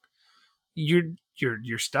 you're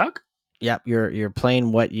stuck. Yep, you're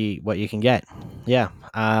playing what you can get. Yeah.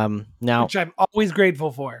 Now, which I'm always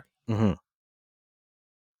grateful for. Mm-hmm.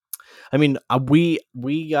 I mean,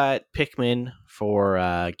 we got Pikmin for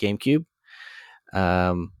GameCube,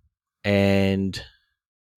 and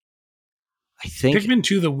I think Pikmin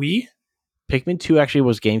 2 the Wii. Pikmin 2 actually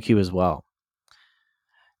was GameCube as well.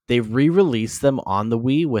 They re-released them on the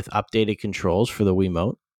Wii with updated controls for the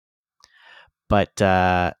Wiimote, but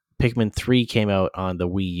Pikmin 3 came out on the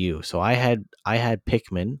Wii U. So I had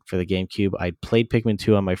Pikmin for the GameCube. I played Pikmin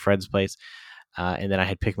 2 on my friend's place, and then I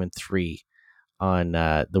had Pikmin 3 on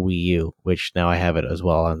the Wii U, which now I have it as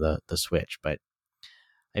well on the Switch. But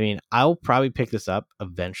I mean, I'll probably pick this up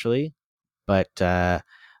eventually, but I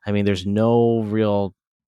mean, there's no real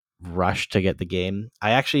rush to get the game.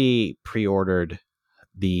 I actually pre-ordered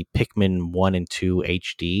the Pikmin 1 and 2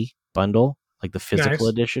 HD bundle, like the physical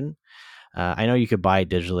edition. I know you could buy it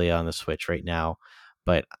digitally on the Switch right now,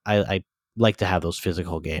 but I like to have those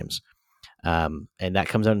physical games. And that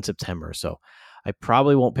comes out in September, so I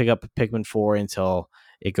probably won't pick up Pikmin 4 until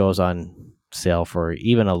it goes on sale for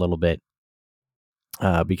even a little bit,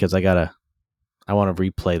 because I want to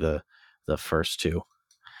replay the first two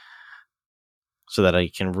so that I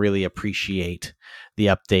can really appreciate the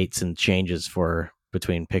updates and changes for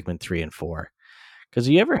between Pikmin 3 and 4. Because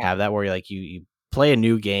you ever have that where you play a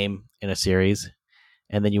new game in a series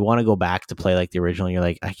and then you want to go back to play like the original and you're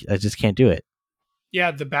like, I just can't do it.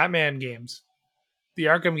 Yeah, the Batman games. The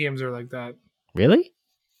Arkham games are like that. Really?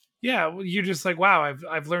 Yeah, you're just like, wow,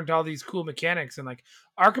 I've learned all these cool mechanics, and like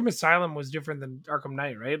Arkham Asylum was different than Arkham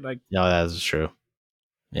Knight, right? Like, no, that is true.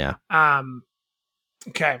 Yeah.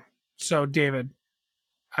 Okay, so David,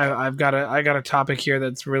 I got a topic here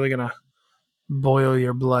that's really gonna boil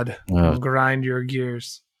your blood and grind your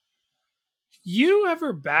gears. You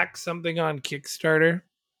ever back something on Kickstarter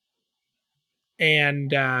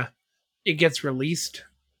and it gets released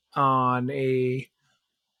on a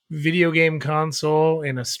video game console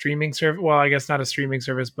in a streaming service? Well, I guess not a streaming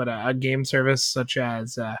service, but a game service such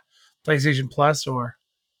as PlayStation Plus or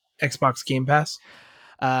Xbox Game Pass?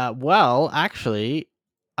 Well, actually,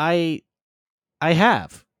 I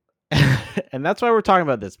have. And that's why we're talking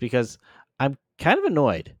about this, because I'm kind of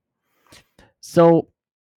annoyed. So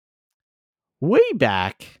way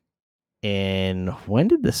back in when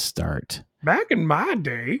did this start? Back in my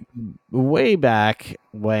day, Way back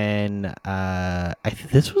when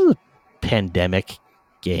this was a pandemic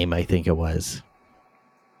game, I think it was.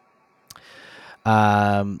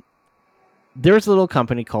 There was a little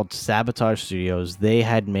company called Sabotage Studios. They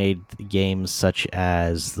had made games such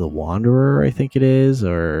as The Wanderer, I think it is,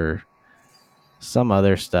 or some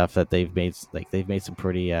other stuff that they've made. Like they've made some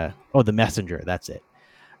pretty The Messenger, that's it.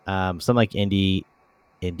 Some like indie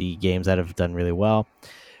games that have done really well.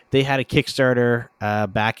 They had a Kickstarter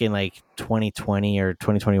back in like 2020 or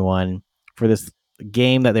 2021 for this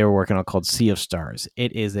game that they were working on called Sea of Stars.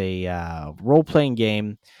 It is a role-playing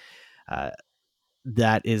game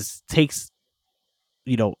that takes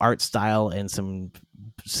art style and some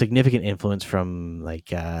significant influence from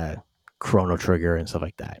like Chrono Trigger and stuff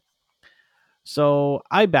like that. So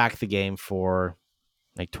I backed the game for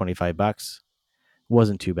like $25.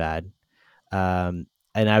 Wasn't too bad. And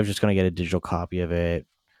I was just going to get a digital copy of it.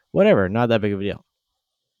 Whatever, not that big of a deal.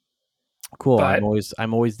 Cool. But-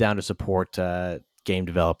 I'm always down to support game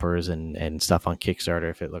developers and stuff on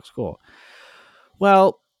Kickstarter if it looks cool.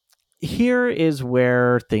 Well, here is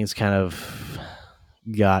where things kind of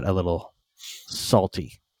got a little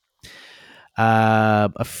salty.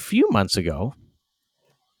 A few months ago,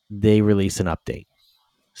 they released an update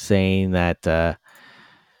saying that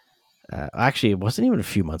actually, it wasn't even a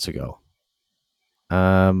few months ago.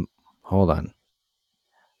 Hold on.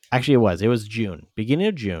 Actually, it was June, beginning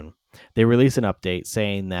of June. They released an update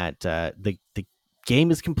saying that the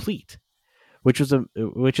game is complete, which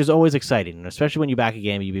is always exciting, and especially when you back a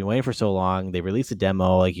game you've been waiting for so long. They released a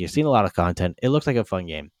demo, like you're seeing a lot of content. It looks like a fun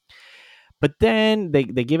game. But then they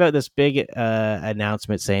give out this big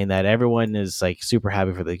announcement saying that everyone is like super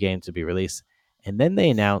happy for the game to be released. And then they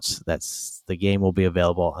announce that the game will be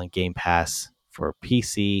available on Game Pass for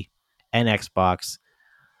PC and Xbox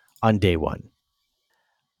on day one.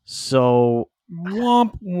 So,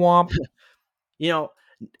 womp womp.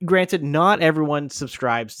 Granted, not everyone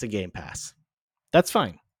subscribes to Game Pass. That's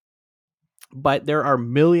fine. But there are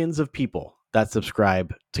millions of people that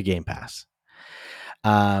subscribe to Game Pass.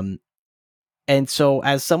 And so,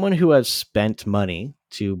 as someone who has spent money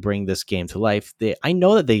to bring this game to life, I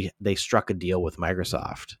know that they struck a deal with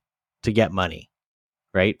Microsoft to get money,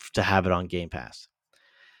 right, to have it on Game Pass.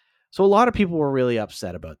 So a lot of people were really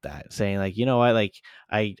upset about that, saying like, you know what, like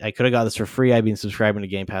I could have got this for free. I've been subscribing to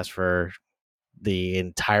Game Pass for the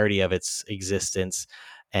entirety of its existence,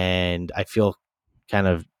 and I feel kind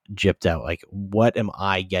of gypped out. Like, what am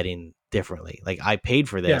I getting differently? Like, I paid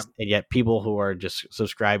for this, and yet people who are just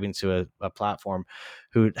subscribing to a platform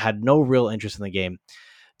who had no real interest in the game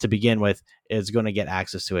to begin with is going to get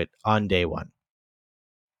access to it on day one.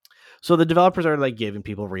 So the developers are like giving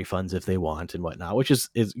people refunds if they want and whatnot, which is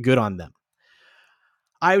good on them.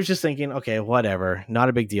 I was just thinking, okay, whatever, not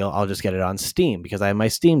a big deal. I'll just get it on Steam because I have my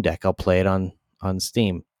Steam Deck. I'll play it on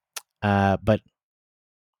Steam. But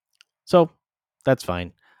so that's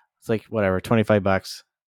fine. It's like, whatever, $25.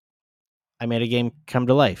 I made a game come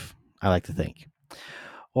to life, I like to think.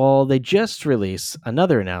 Well, they just released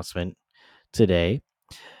another announcement today,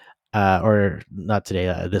 or not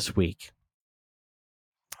today, this week,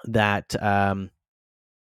 that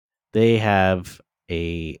they've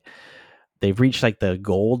reached like the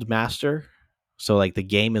gold master. So like the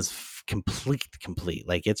game is complete.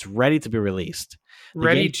 Like it's ready to be released.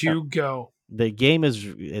 Ready to go. The game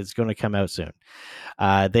is going to come out soon.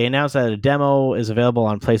 They announced that a demo is available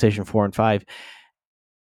on PlayStation 4 and 5.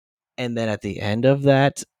 And then at the end of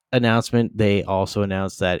that announcement, they also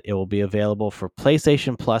announced that it will be available for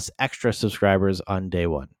PlayStation Plus Extra subscribers on day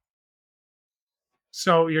one.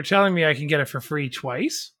 So you're telling me I can get it for free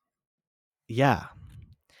twice? Yeah.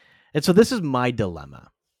 And so this is my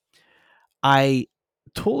dilemma. I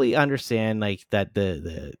totally understand like that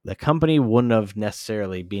the company wouldn't have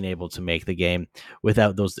necessarily been able to make the game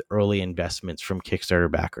without those early investments from Kickstarter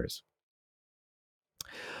backers.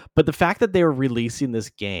 But the fact that they were releasing this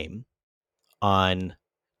game on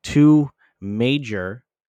two major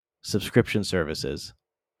subscription services,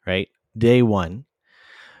 right? Day one,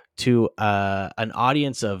 to an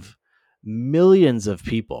audience of millions of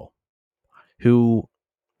people who,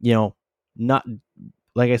 not,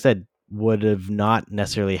 like I said, would have not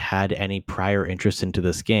necessarily had any prior interest into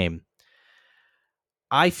this game.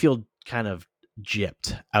 I feel kind of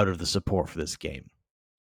gypped out of the support for this game.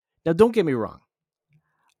 Now, don't get me wrong.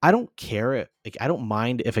 I don't care. Like, I don't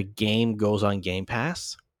mind if a game goes on Game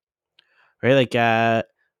Pass, right? Like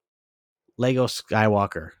Lego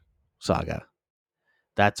Skywalker Saga,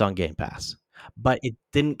 that's on Game Pass, but it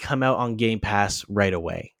didn't come out on Game Pass right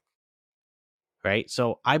away, right?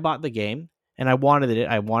 So I bought the game and I wanted it.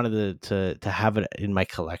 I wanted to have it in my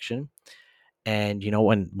collection. And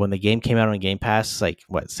when the game came out on Game Pass, like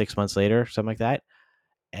 6 months later, something like that,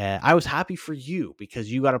 I was happy for you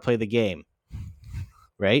because you got to play the game,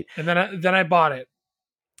 right? And then I bought it.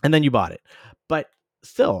 And then you bought it, but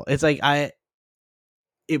still, it's like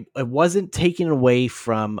it wasn't taken away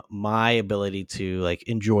from my ability to like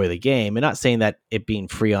enjoy the game. And not saying that it being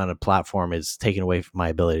free on a platform is taken away from my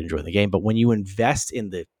ability to enjoy the game, but when you invest in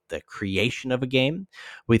the creation of a game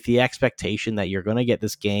with the expectation that you're going to get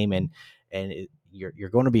this game and you're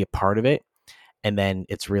going to be a part of it, and then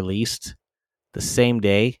it's released the same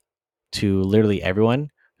day to literally everyone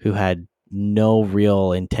who had no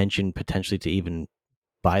real intention potentially to even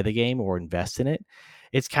buy the game or invest in it,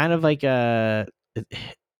 it's kind of like a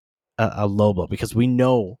low blow, because we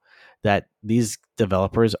know that these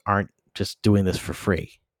developers aren't just doing this for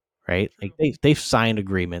free, right? Like they've signed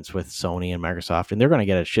agreements with Sony and Microsoft, and they're going to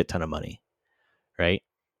get a shit ton of money, right?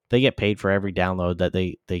 They get paid for every download that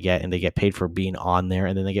they get, and they get paid for being on there,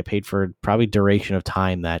 and then they get paid for probably duration of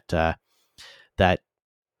time that that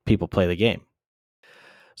people play the game.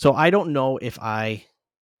 So I don't know if I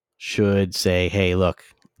should say, hey, look,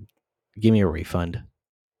 give me a refund,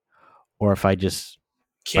 or if I just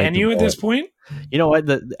Can you at this point? You know what?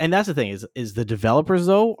 And that's the thing is the developers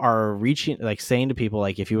though are reaching, like saying to people,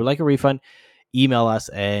 like, if you would like a refund, email us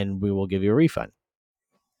and we will give you a refund.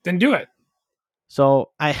 Then do it.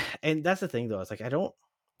 So and that's the thing though. It's like,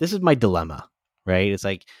 this is my dilemma, right? It's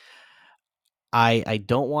like, I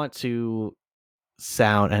don't want to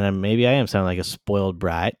sound, and maybe I am sounding like a spoiled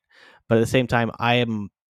brat, but at the same time, I am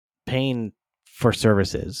paying for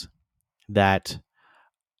services that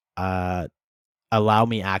allow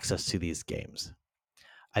me access to these games.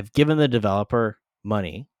 I've given the developer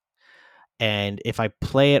money, and if I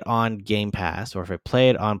play it on Game Pass or if I play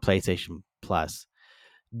it on PlayStation Plus,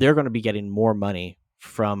 they're going to be getting more money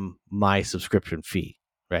from my subscription fee,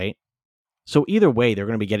 right? So either way, they're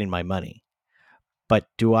going to be getting my money. But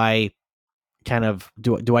do I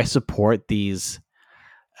do I support these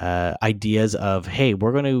ideas of, hey,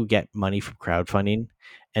 we're going to get money from crowdfunding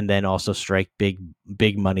and then also strike big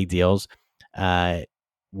money deals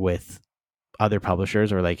with other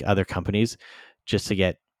publishers or like other companies just to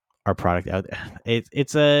get our product out?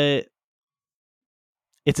 It's a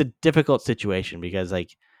difficult situation, because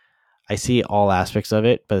like I see all aspects of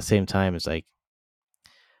it, but at the same time, it's like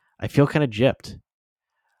I feel kind of gypped.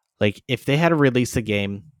 Like if they had to release the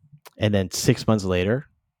game and then 6 months later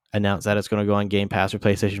announce that it's going to go on Game Pass or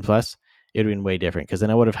PlayStation Plus, it would have been way different, because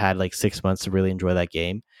then I would have had like 6 months to really enjoy that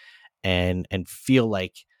game and feel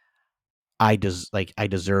like I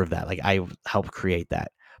deserve that. Like I helped create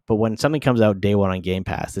that. But when something comes out day one on Game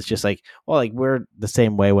Pass, it's just like, well, like we're the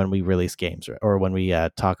same way when we release games or when we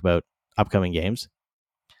talk about upcoming games.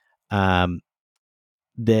 We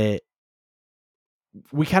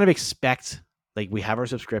kind of expect, like, we have our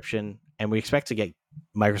subscription and we expect to get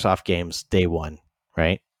Microsoft games day one,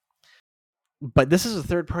 right? But this is a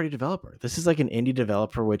third-party developer. This is like an indie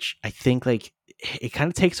developer, which I think like it kind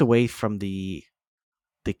of takes away from the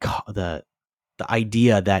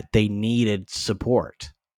idea that they needed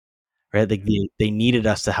support, right? Like they needed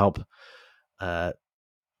us to help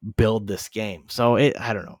build this game. So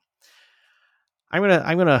I don't know. I'm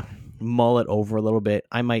gonna mull it over a little bit.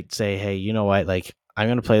 I might say, hey, you know what? Like I'm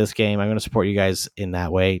gonna play this game. I'm gonna support you guys in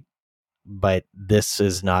that way. But this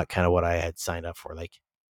is not kind of what I had signed up for. Like,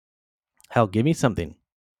 hell, give me something.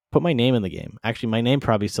 Put my name in the game. Actually, my name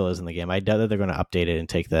probably still is in the game. I doubt that they're going to update it and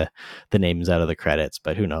take the names out of the credits,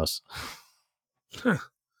 but who knows? All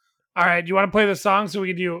right. Do you want to play the song so we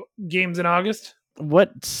can do games in August?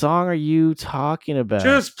 What song are you talking about?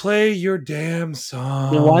 Just play your damn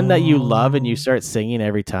song. The one that you love and you start singing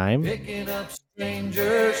every time? Picking up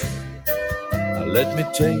strangers. Now let me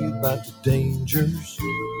tell you about the dangers.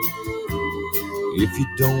 If you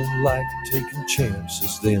don't like taking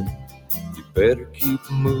chances, then you better keep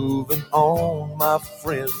moving on, my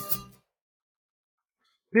friend.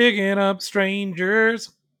 Picking up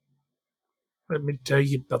strangers. Let me tell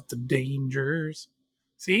you about the dangers.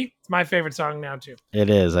 See? It's my favorite song now, too. It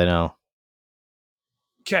is, I know.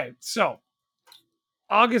 Okay, so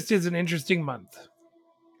August is an interesting month,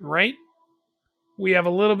 right? We have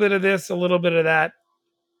a little bit of this, a little bit of that.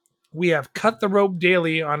 We have Cut the Rope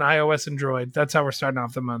Daily on iOS and Android. That's how we're starting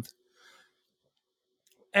off the month.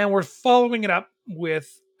 And we're following it up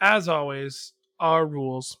with, as always, our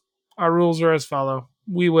rules. Our rules are as follow.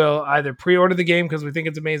 We will either pre-order the game because we think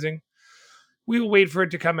it's amazing. We will wait for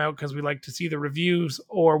it to come out because we like to see the reviews,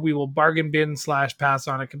 or we will bargain bin / pass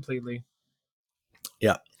on it completely.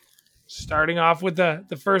 Yeah. Starting off with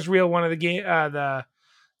the first real one of the game, the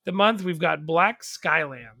the month, we've got Black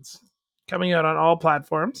Skylands coming out on all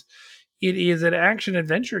platforms. It is an action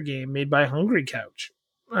adventure game made by Hungry Couch.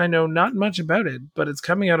 I know not much about it, but it's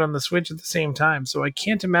coming out on the Switch at the same time, so I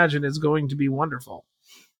can't imagine it's going to be wonderful.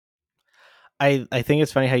 I think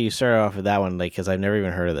it's funny how you started off with that one, like, because I've never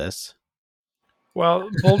even heard of this.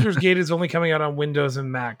 Well, Baldur's Gate is only coming out on Windows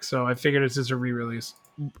and Mac, so I figured it's just a re-release.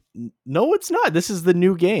 No, it's not. This is the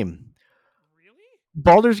new game. Really?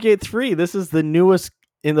 Baldur's Gate 3. This is the newest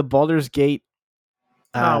in the Baldur's Gate.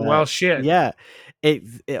 Oh, well, shit. Yeah.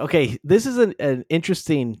 Okay, this is an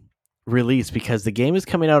interesting release because the game is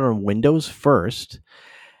coming out on Windows first,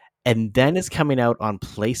 and then it's coming out on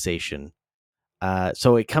PlayStation.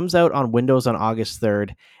 So it comes out on Windows on August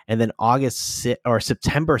 3rd, and then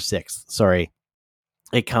September 6th. Sorry,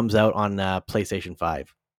 it comes out on PlayStation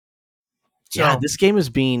 5. So, Yeah, this game was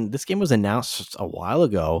announced a while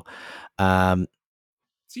ago.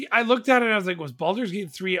 See, I looked at it and I was like, was Baldur's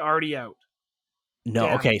Gate 3 already out? No,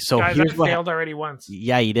 Damn. okay, so Guys, here's I what failed already once.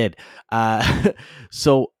 Yeah, you did.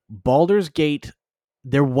 So Baldur's Gate,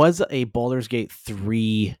 there was a Baldur's Gate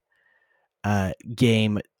 3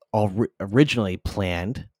 game originally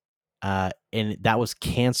planned, and that was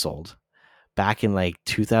canceled back in like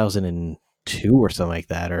 2002 or something like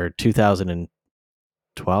that, or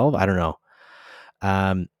 2012. I don't know.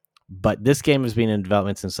 But this game has been in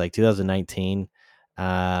development since like 2019.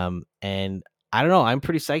 And I don't know. I'm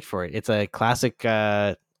pretty psyched for it. It's a classic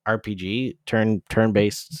RPG,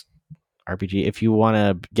 turn-based RPG. If you want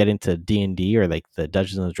to get into D&D or like the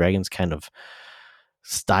Dungeons and Dragons kind of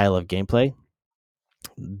style of gameplay,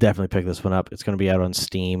 definitely pick this one up. It's going to be out on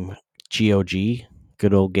Steam, GOG,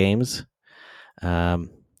 Good Old Games, and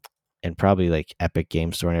probably like Epic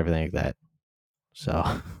Game Store and everything like that.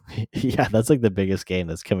 So, yeah, that's like the biggest game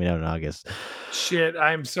that's coming out in August. Shit,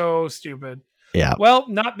 I'm so stupid. Yeah. Well,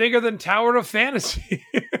 not bigger than Tower of Fantasy.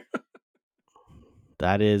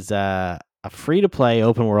 That is a free-to-play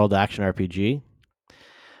open-world action RPG.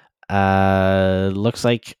 Looks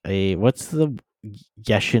like what's the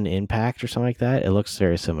Genshin Impact or something like that? It looks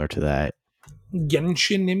very similar to that.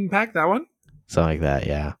 Genshin Impact, that one? Something like that,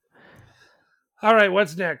 yeah. All right,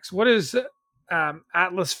 what's next? What is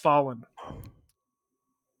Atlas Fallen?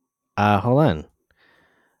 Hold on.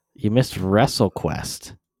 You missed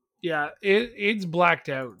WrestleQuest. Yeah, it's blacked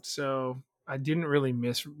out, so I didn't really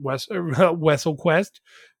miss WrestleQuest.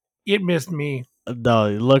 It missed me.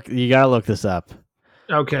 No, look, you gotta look this up.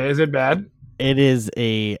 Okay, is it bad?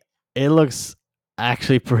 It looks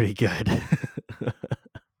actually pretty good.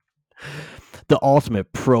 The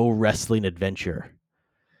ultimate pro wrestling adventure.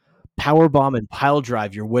 Powerbomb and pile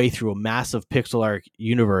drive your way through a massive pixel art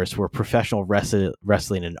universe where professional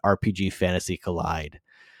wrestling and RPG fantasy collide.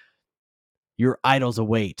 Your idols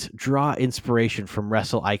await. Draw inspiration from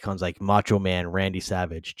wrestle icons like Macho Man, Randy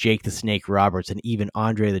Savage, Jake the Snake Roberts, and even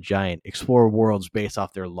Andre the Giant. Explore worlds based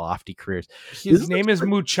off their lofty careers. His name is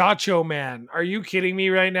Muchacho Man. Are you kidding me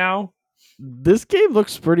right now? This game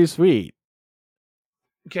looks pretty sweet.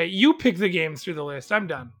 Okay, you pick the games through the list. I'm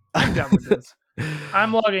done. I'm done with this.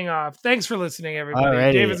 I'm logging off. Thanks for listening, everybody.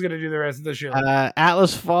 Alrighty. David's going to do the rest of the show.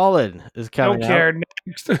 Atlas Fallen is coming Don't care.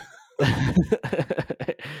 Next.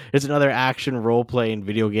 It's another action role-playing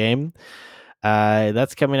video game.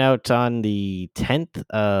 That's coming out on the 10th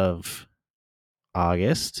of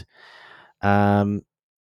August.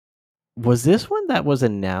 Was this one that was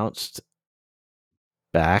announced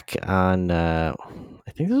back on I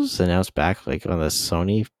think this was announced back like on the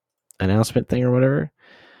Sony announcement thing or whatever?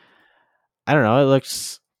 I don't know. It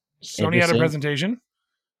looks Sony had a presentation?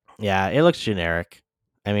 Yeah, it looks generic.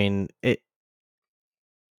 I mean, it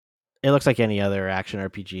looks like any other action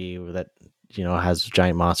RPG that, you know, has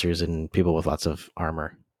giant monsters and people with lots of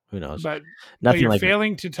armor. Who knows? But nothing you're like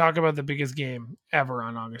failing to talk about the biggest game ever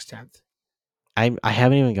on August 10th. I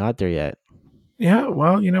haven't even got there yet. Yeah,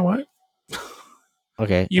 well, you know what?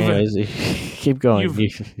 Okay, anyways, keep going.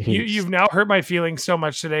 You've now hurt my feelings so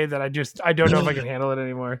much today that I don't know if I can handle it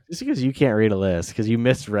anymore. Just because you can't read a list because you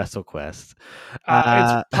missed WrestleQuest.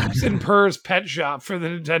 It's Pups and Purrs Pet Shop for the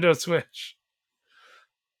Nintendo Switch.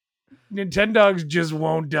 Nintendogs just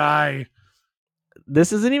won't die.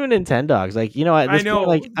 This isn't even Nintendogs. Like, you know, I know.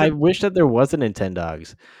 Like, I wish that there was a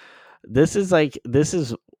Nintendogs. This is a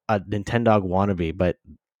Nintendog wannabe, but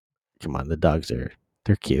come on, the dogs they're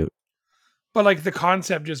cute. But like the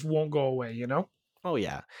concept just won't go away, you know? Oh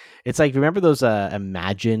yeah, it's like, remember those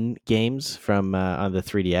Imagine games from on the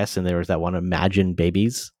 3DS, and there was that one Imagine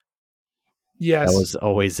Babies. Yes, that was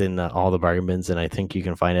always in all the bargain bins, and I think you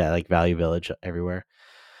can find it at like Value Village everywhere.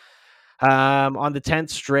 On the 10th,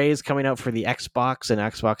 Stray is coming out for the Xbox and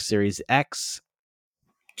Xbox Series X.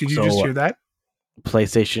 Did you just hear that?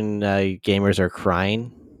 PlayStation gamers are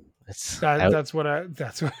crying. It's out. That's what I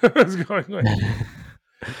was going with.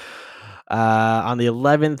 On the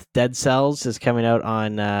 11th, Dead Cells is coming out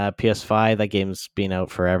on PS5. That game's been out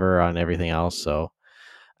forever on everything else. So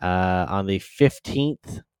on the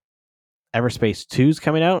 15th, Everspace 2 is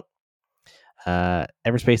coming out.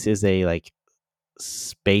 Everspace is a like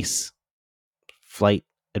space flight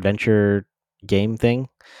adventure game thing.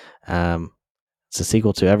 It's a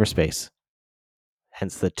sequel to Everspace,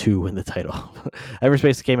 hence the 2 in the title.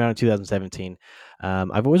 Everspace came out in 2017.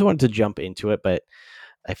 I've always wanted to jump into it, but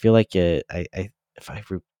I feel like if I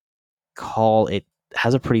recall, it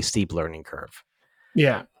has a pretty steep learning curve.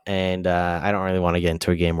 Yeah. And I don't really want to get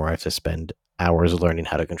into a game where I have to spend hours learning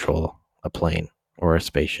how to control a plane or a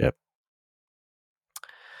spaceship.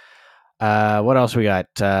 What else we got?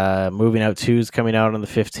 Moving Out 2 is coming out on the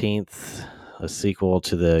 15th, a sequel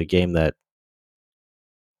to the game that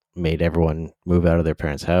made everyone move out of their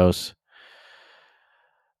parents' house.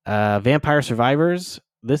 Vampire Survivors.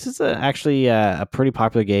 This is actually a pretty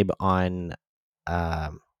popular game on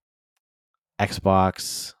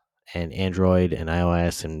Xbox and Android and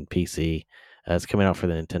iOS and PC. It's coming out for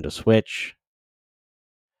the Nintendo Switch.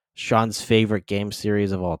 Sean's favorite game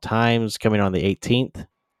series of all times, coming on the 18th.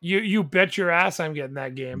 You bet your ass I'm getting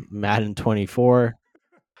that game. Madden 24.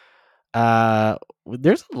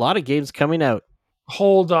 There's a lot of games coming out.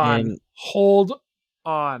 Hold on. And- Hold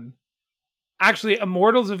on. Actually,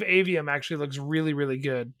 Immortals of Avium actually looks really, really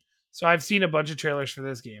good. So I've seen a bunch of trailers for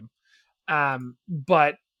this game.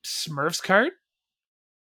 But Smurfs Kart?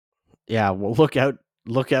 Yeah, well, look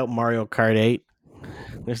out Mario Kart 8.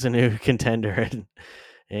 There's a new contender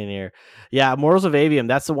in here. Yeah, Immortals of Avium,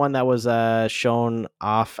 that's the one that was shown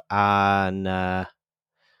off on the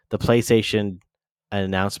PlayStation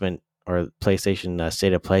announcement or PlayStation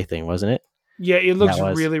State of Play thing, wasn't it? Yeah, it looks That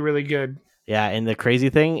was. really, really good. Yeah, and the crazy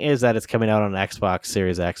thing is that it's coming out on Xbox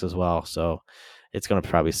Series X as well, so it's going to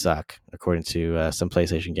probably suck, according to some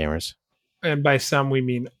PlayStation gamers. And by some, we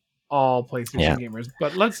mean all PlayStation gamers.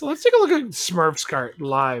 But let's take a look at Smurfs Kart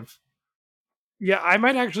live. Yeah, I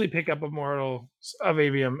might actually pick up Immortals of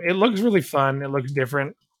Avium. It looks really fun. It looks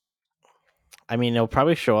different. I mean, it'll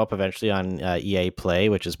probably show up eventually on EA Play,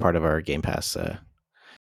 which is part of our Game Pass.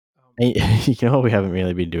 You know what we haven't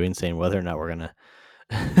really been doing, saying whether or not we're going to...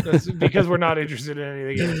 That's because we're not interested in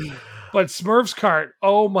anything else. But Smurfs Kart,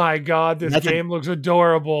 oh my god, this game looks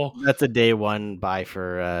adorable. That's a day one buy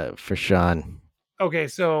for Sean. Okay,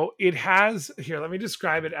 so it has here. Let me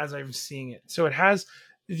describe it as I'm seeing it. So it has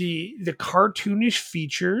the cartoonish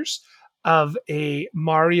features of a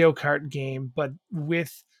Mario Kart game, but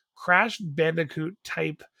with Crash Bandicoot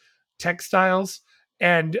type textiles,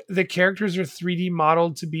 and the characters are 3D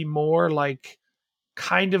modeled to be more like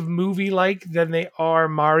kind of movie like than they are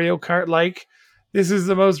Mario Kart like. This is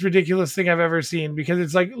the most ridiculous thing I've ever seen because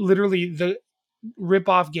it's like literally the rip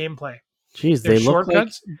off gameplay. Jeez, There's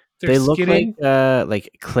shortcuts. They look like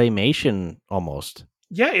claymation almost.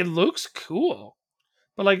 Yeah, it looks cool,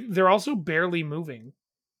 but like they're also barely moving.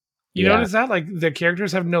 You notice that like the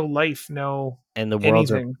characters have no life, no, and the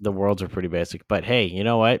worlds are pretty basic. But hey, you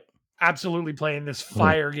know what? Absolutely playing this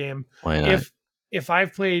fire game. Why not? If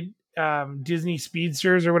I've played Disney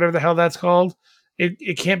Speedsters or whatever the hell that's called,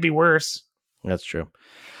 it can't be worse. That's true.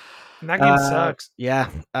 And that game sucks. Yeah.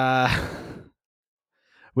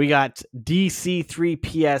 We got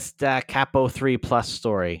DC3PS Capo 3 Plus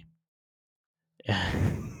story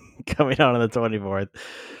coming out on the 24th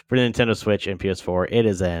for the Nintendo Switch and PS4. It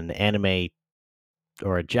is an anime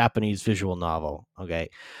or a Japanese visual novel. Okay.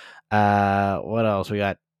 What else? We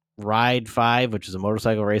got Ride 5, which is a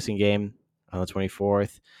motorcycle racing game on the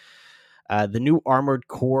 24th. The new Armored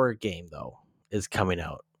Core game, though, is coming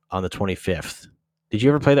out on the 25th. Did you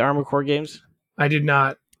ever play the Armored Core games? I did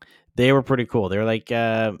not. They were pretty cool. They're like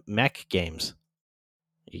mech games.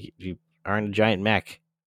 You are in a giant mech.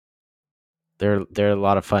 They're a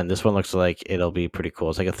lot of fun. This one looks like it'll be pretty cool.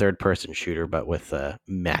 It's like a third-person shooter, but with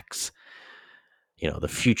mechs. You know, the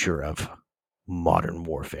future of modern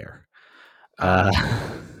warfare.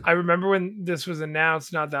 I remember when this was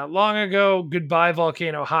announced not that long ago. Goodbye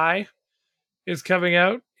Volcano High is coming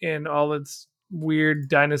out in all its weird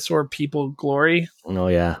dinosaur people glory. Oh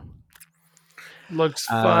yeah, looks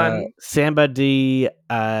fun. Samba de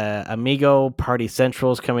Amigo Party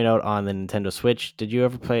Central is coming out on the Nintendo Switch. Did you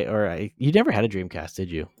ever play, or you never had a Dreamcast,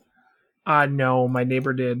 did you? No, my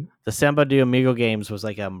neighbor did. The Samba de Amigo games was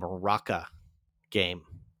like a maraca game.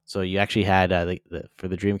 So you actually had for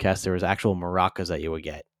the Dreamcast, there was actual maracas that you would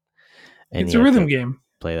get. And it's a rhythm game.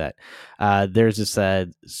 Play that. There's this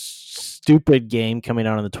stupid game coming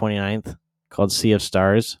out on the 29th called Sea of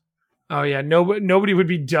Stars. Oh yeah, nobody would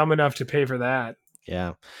be dumb enough to pay for that.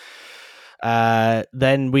 Yeah.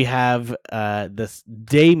 Then we have this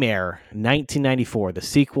Daymare 1994, the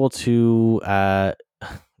sequel to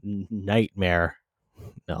Nightmare.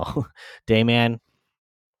 No, Dayman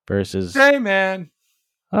versus. Hey man,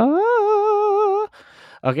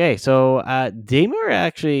 Okay, so Daymare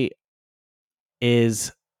actually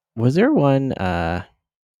is. Was there one?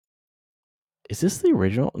 Is this the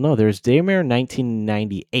original? No, there's Daymare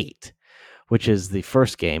 1998, which is the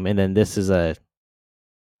first game, and then this is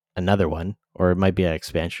another one, or it might be an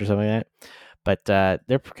expansion or something like that. But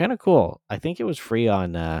they're kind of cool. I think it was free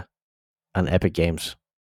on Epic Games.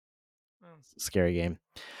 Scary game.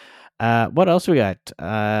 What else we got?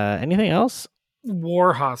 Anything else?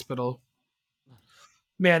 War Hospital.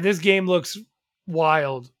 Man, this game looks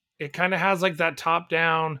wild. It kind of has like that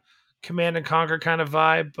top-down Command and Conquer kind of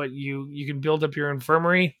vibe, but you can build up your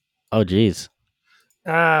infirmary. Oh, geez.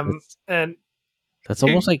 And that's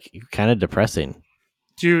almost like kind of depressing.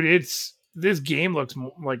 Dude, this game looks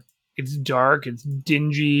like it's dark, it's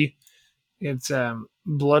dingy, it's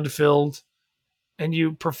blood-filled, and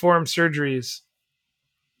you perform surgeries.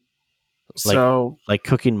 Like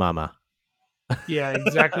Cooking Mama. Yeah,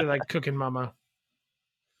 exactly like Cooking Mama.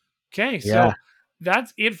 Okay, so Yeah.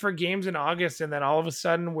 that's it for games in August, and then all of a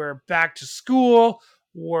sudden we're back to school.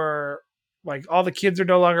 We're like all the kids are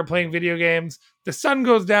no longer playing video games. The sun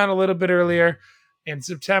goes down a little bit earlier in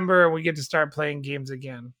September, and we get to start playing games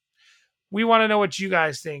again. We want to know what you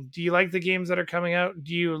guys think. Do you like the games that are coming out?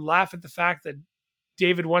 Do you laugh at the fact that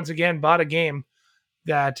David once again bought a game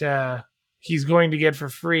that he's going to get for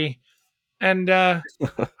free? And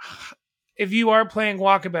if you are playing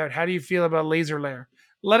Walkabout, how do you feel about Laser Lair?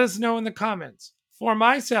 Let us know in the comments. For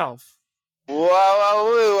myself.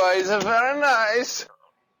 Wow, is very nice.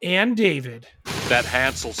 And David. That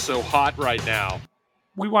Hansel's so hot right now.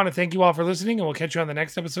 We want to thank you all for listening, and we'll catch you on the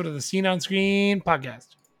next episode of the Scene on Screen podcast.